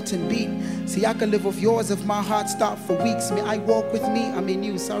a faltering beat. See, I could live off yours if my heart stopped for weeks. May I walk with me? I mean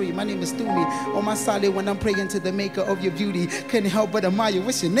you, sorry, my name is Stumi. On my solid when I'm praying to the maker of your beauty. Couldn't help but admire,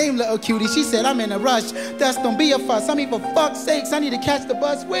 what's your name, little cutie? She said, I'm in a rush, that's don't be a fuss. I mean, for fuck's sakes, I need to catch the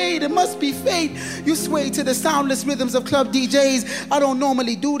bus. Wait, it must be fate. You sway to the soundless rhythms of club DJs. I don't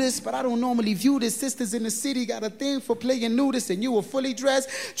normally do this, but I don't normally view this. Sisters in the city got a thing for playing nudist, and you were fully dressed,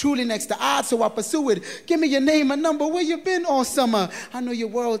 truly next to odds, so I pursue it. Give me your name and number, where you been all summer? I know your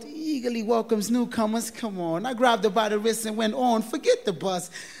world eagerly welcomes newcomers. Come on. I grabbed her by the wrist and went on. Forget the bus.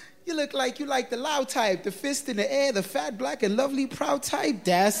 You look like you like the loud type, the fist in the air, the fat, black, and lovely, proud type.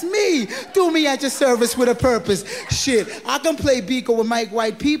 That's me. Do me at your service with a purpose. Shit, I can play Biko with Mike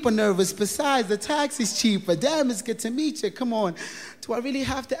White. People nervous. Besides, the taxi's cheaper. Damn, it's good to meet you. Come on. Do I really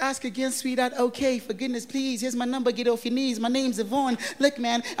have to ask again, sweetheart? Okay, for goodness, please. Here's my number. Get off your knees. My name's Yvonne. Look,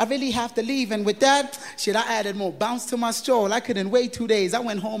 man, I really have to leave. And with that, shit, I added more bounce to my stroll. I couldn't wait 2 days. I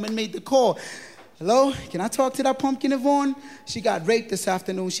went home and made the call. Hello? Can I talk to that pumpkin, Yvonne? She got raped this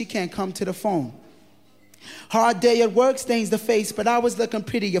afternoon. She can't come to the phone. Hard day at work stains the face, but I was looking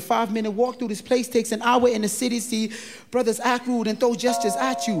pretty. A 5-minute walk through this place takes an hour in the city. See, brothers act rude and throw gestures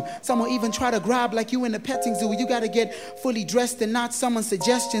at you. Some will even try to grab like you in the petting zoo. You gotta get fully dressed and not someone's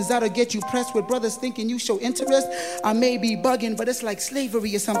suggestions that'll get you pressed with brothers thinking you show interest. I may be bugging, but it's like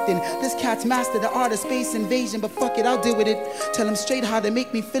slavery or something. This cat's mastered the art of space invasion, but fuck it, I'll deal with it. Tell him straight how they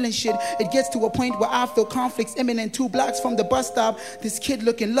make me feeling shit. It gets to a point where I feel conflicts imminent. 2 blocks from the bus stop, this kid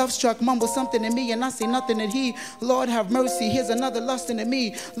looking love struck mumbles something to me, and I say nothing that he. Lord have mercy, here's another lusting to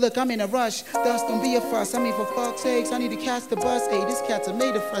me. Look, I'm in a rush, dust don't be a fuss. I mean, for fuck's sakes, I need to catch the bus. Hey, this cat's a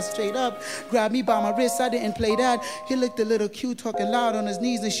made of fuss straight up. Grabbed me by my wrist, I didn't play that. He looked a little cute, talking loud on his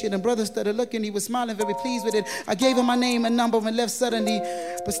knees and shit. And brother started looking, he was smiling, very pleased with it. I gave him my name and number and left suddenly,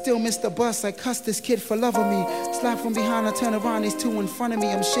 but still missed the bus. I cussed this kid for loving me. Slapped from behind, I turn around, there's 2 in front of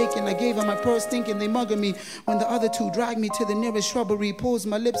me. I'm shaking, I gave him my purse thinking they mugging me. When the other 2 dragged me to the nearest shrubbery, pulls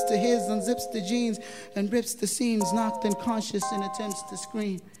my lips to his, unzips the jeans and rips the seams, knocked unconscious in attempts to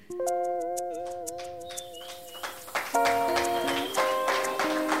scream.